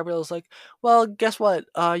changed. And Gabriella's like, well, guess what?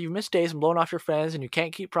 You've missed days and blown off your friends, and you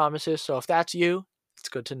can't keep promises. So if that's you, it's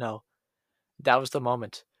good to know. That was the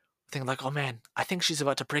moment. Thinking like, oh man, I think she's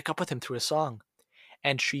about to break up with him through a song.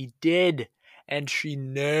 And she did. And she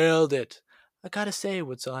nailed it. I gotta say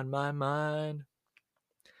what's on my mind.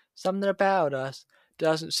 Something about us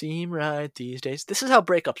doesn't seem right these days. This is how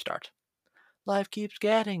breakups start. Life keeps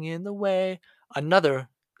getting in the way. Another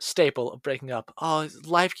staple of breaking up. Oh,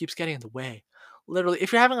 life keeps getting in the way. Literally,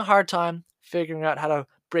 if you're having a hard time figuring out how to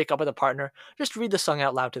break up with a partner, just read the song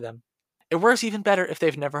out loud to them. It works even better if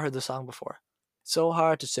they've never heard the song before. So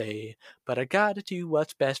hard to say, but I gotta do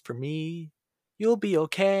what's best for me. You'll be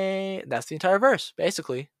okay. That's the entire verse,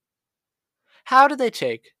 basically. How did they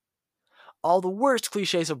take all the worst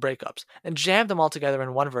cliches of breakups and jam them all together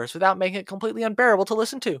in one verse without making it completely unbearable to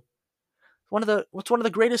listen to? What's one of the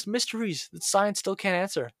greatest mysteries that science still can't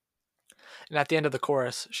answer. And at the end of the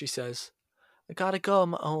chorus, she says, I gotta go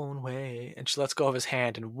my own way. And she lets go of his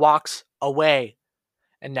hand and walks away.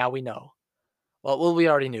 And now we know. Well, we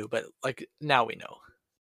already knew, but now we know.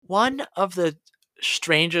 One of the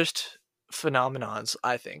strangest phenomenons,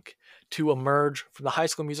 I think, to emerge from the High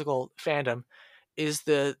School Musical fandom is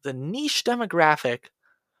the niche demographic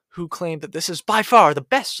who claim that this is by far the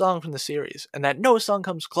best song from the series and that no song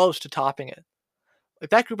comes close to topping it.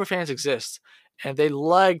 That group of fans exists, and they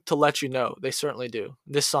like to let you know. They certainly do.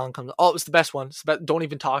 This song comes, it's the best one. Don't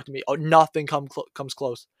even talk to me. Oh, nothing comes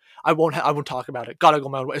close. I won't talk about it. Gotta go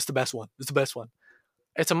my own way. It's the best one. It's the best one.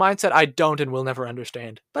 It's a mindset I don't and will never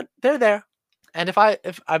understand. But they're there. And I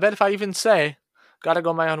bet if I even say Gotta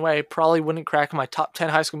Go My Own Way probably wouldn't crack my top 10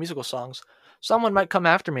 High School Musical songs, someone might come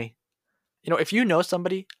after me. If you know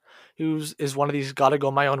somebody is one of these gotta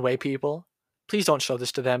go my own way people. Please don't show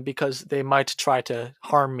this to them because they might try to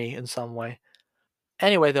harm me in some way.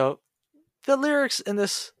 Anyway, though, the lyrics in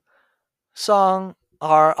this song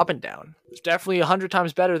are up and down. It's definitely 100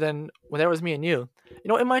 times better than When There Was Me and You.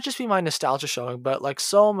 It might just be my nostalgia showing, but like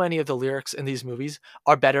so many of the lyrics in these movies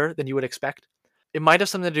are better than you would expect. It might have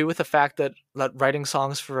something to do with the fact that writing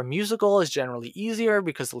songs for a musical is generally easier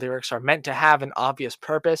because the lyrics are meant to have an obvious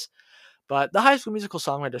purpose. But the High School Musical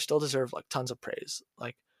songwriters still deserve like tons of praise.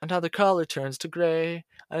 Like, and how the color turns to gray,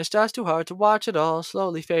 and it starts too hard to watch it all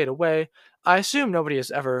slowly fade away. I assume nobody has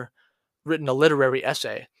ever written a literary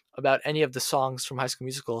essay about any of the songs from High School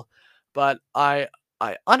Musical, but I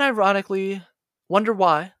unironically wonder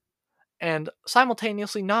why, and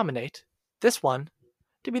simultaneously nominate this one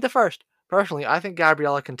to be the first. Personally, I think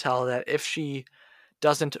Gabriella can tell that if she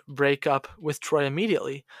doesn't break up with Troy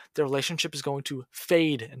immediately, the relationship is going to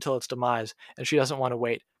fade until its demise, and she doesn't want to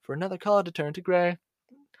wait for another color to turn to gray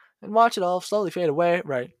and watch it all slowly fade away.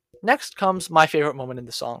 Right. Next comes my favorite moment in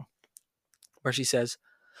the song, where she says,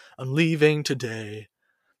 "I'm leaving today."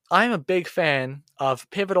 I'm a big fan of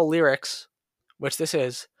pivotal lyrics, which this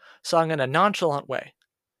is, sung in a nonchalant way.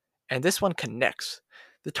 And this one connects.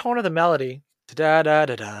 The tone of the melody, da da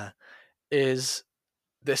da da, this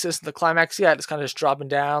isn't the climax yet. It's kind of just dropping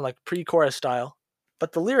down, like pre-chorus style.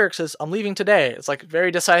 But the lyrics is, "I'm leaving today." It's like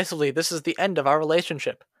very decisively, this is the end of our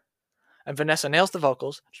relationship. And Vanessa nails the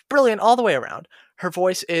vocals. She's brilliant all the way around. Her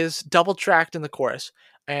voice is double tracked in the chorus.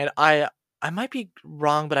 And I might be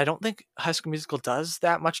wrong, but I don't think High School Musical does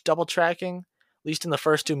that much double tracking, at least in the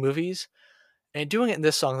first two movies. And doing it in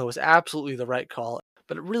this song, though, was absolutely the right call.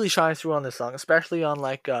 But it really shines through on this song, especially on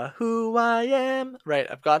like "Who I Am." Right,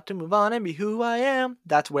 I've got to move on and be who I am.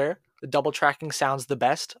 That's where the double tracking sounds the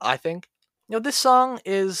best, I think. This song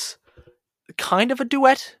is kind of a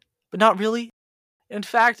duet, but not really. In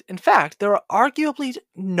fact, there are arguably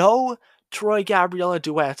no Troy Gabriella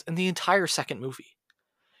duets in the entire second movie.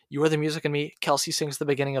 "You Are the Music in Me," Kelsey sings the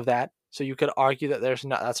beginning of that, so you could argue that that's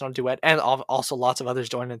not a duet, and also lots of others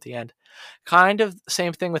join at the end. Kind of the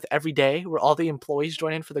same thing with "Every Day," where all the employees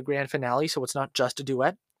join in for the grand finale, so it's not just a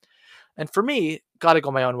duet. And for me, "Gotta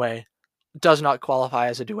Go My Own Way" does not qualify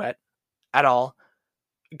as a duet at all,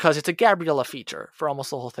 because it's a Gabriella feature for almost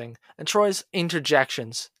the whole thing, and Troy's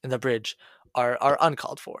interjections in the bridge are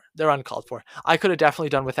uncalled for. They're uncalled for. I could have definitely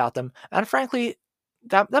done without them, and frankly,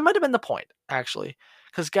 that might have been the point, actually.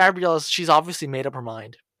 Because she's obviously made up her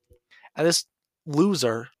mind. And this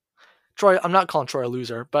loser, Troy, I'm not calling Troy a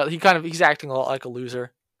loser, but he's acting a lot like a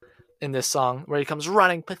loser in this song, where he comes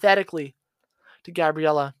running pathetically to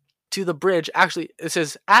Gabriella to the bridge. Actually, this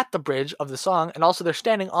is at the bridge of the song, and also they're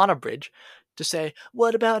standing on a bridge to say,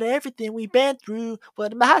 "What about everything we've been through?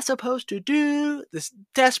 What am I supposed to do?" This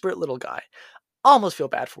desperate little guy. Almost feel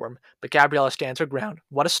bad for him, but Gabriella stands her ground.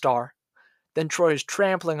 What a star. Then Troy's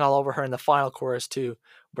trampling all over her in the final chorus too,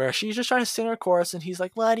 where she's just trying to sing her chorus and he's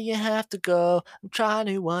like, "Why do you have to go? I'm trying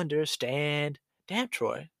to understand." Damn,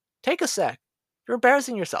 Troy. Take a sec. You're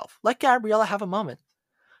embarrassing yourself. Let Gabriella have a moment.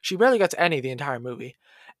 She barely gets any the entire movie.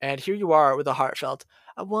 And here you are with a heartfelt,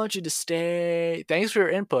 "I want you to stay. Thanks for your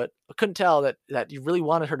input. I couldn't tell that you really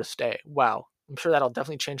wanted her to stay." Wow. I'm sure that'll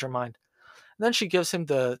definitely change her mind. And then she gives him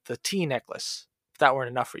the tea necklace, if that weren't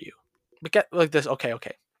enough for you. But get like this. Okay.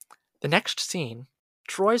 The next scene,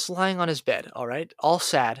 Troy's lying on his bed, all right, all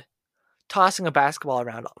sad, tossing a basketball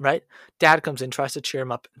around, right? Dad comes in, tries to cheer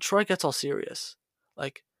him up, and Troy gets all serious.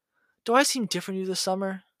 Like, "Do I seem different to you this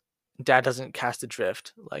summer?" Dad doesn't cast a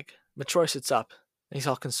drift, but Troy sits up, and he's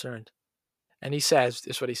all concerned. And he says,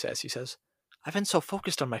 this is what he says. He says, "I've been so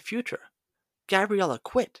focused on my future. Gabriella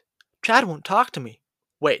quit. Chad won't talk to me."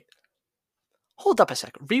 Wait, hold up a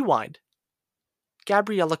sec, rewind.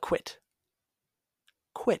 Gabriella quit.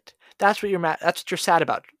 Quit. That's what you're sad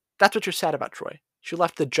about. That's what you're sad about, Troy. She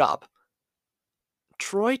left the job.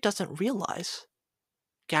 Troy doesn't realize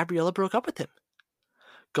Gabriella broke up with him,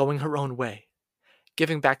 going her own way,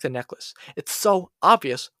 giving back the necklace. It's so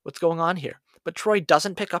obvious what's going on here, but Troy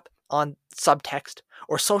doesn't pick up on subtext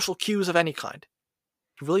or social cues of any kind.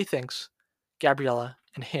 He really thinks Gabriella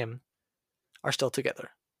and him are still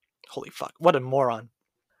together. Holy fuck, what a moron.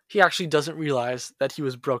 He actually doesn't realize that he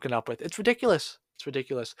was broken up with. It's ridiculous. It's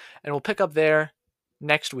ridiculous. And we'll pick up there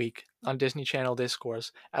next week on Disney Channel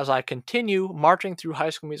Discourse as I continue marching through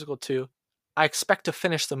High School Musical 2. I expect to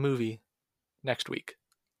finish the movie next week.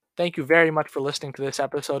 Thank you very much for listening to this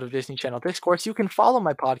episode of Disney Channel Discourse. You can follow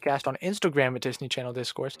my podcast on Instagram at Disney Channel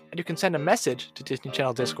Discourse, and you can send a message to Disney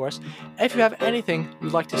Channel Discourse if you have anything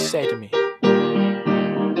you'd like to say to me.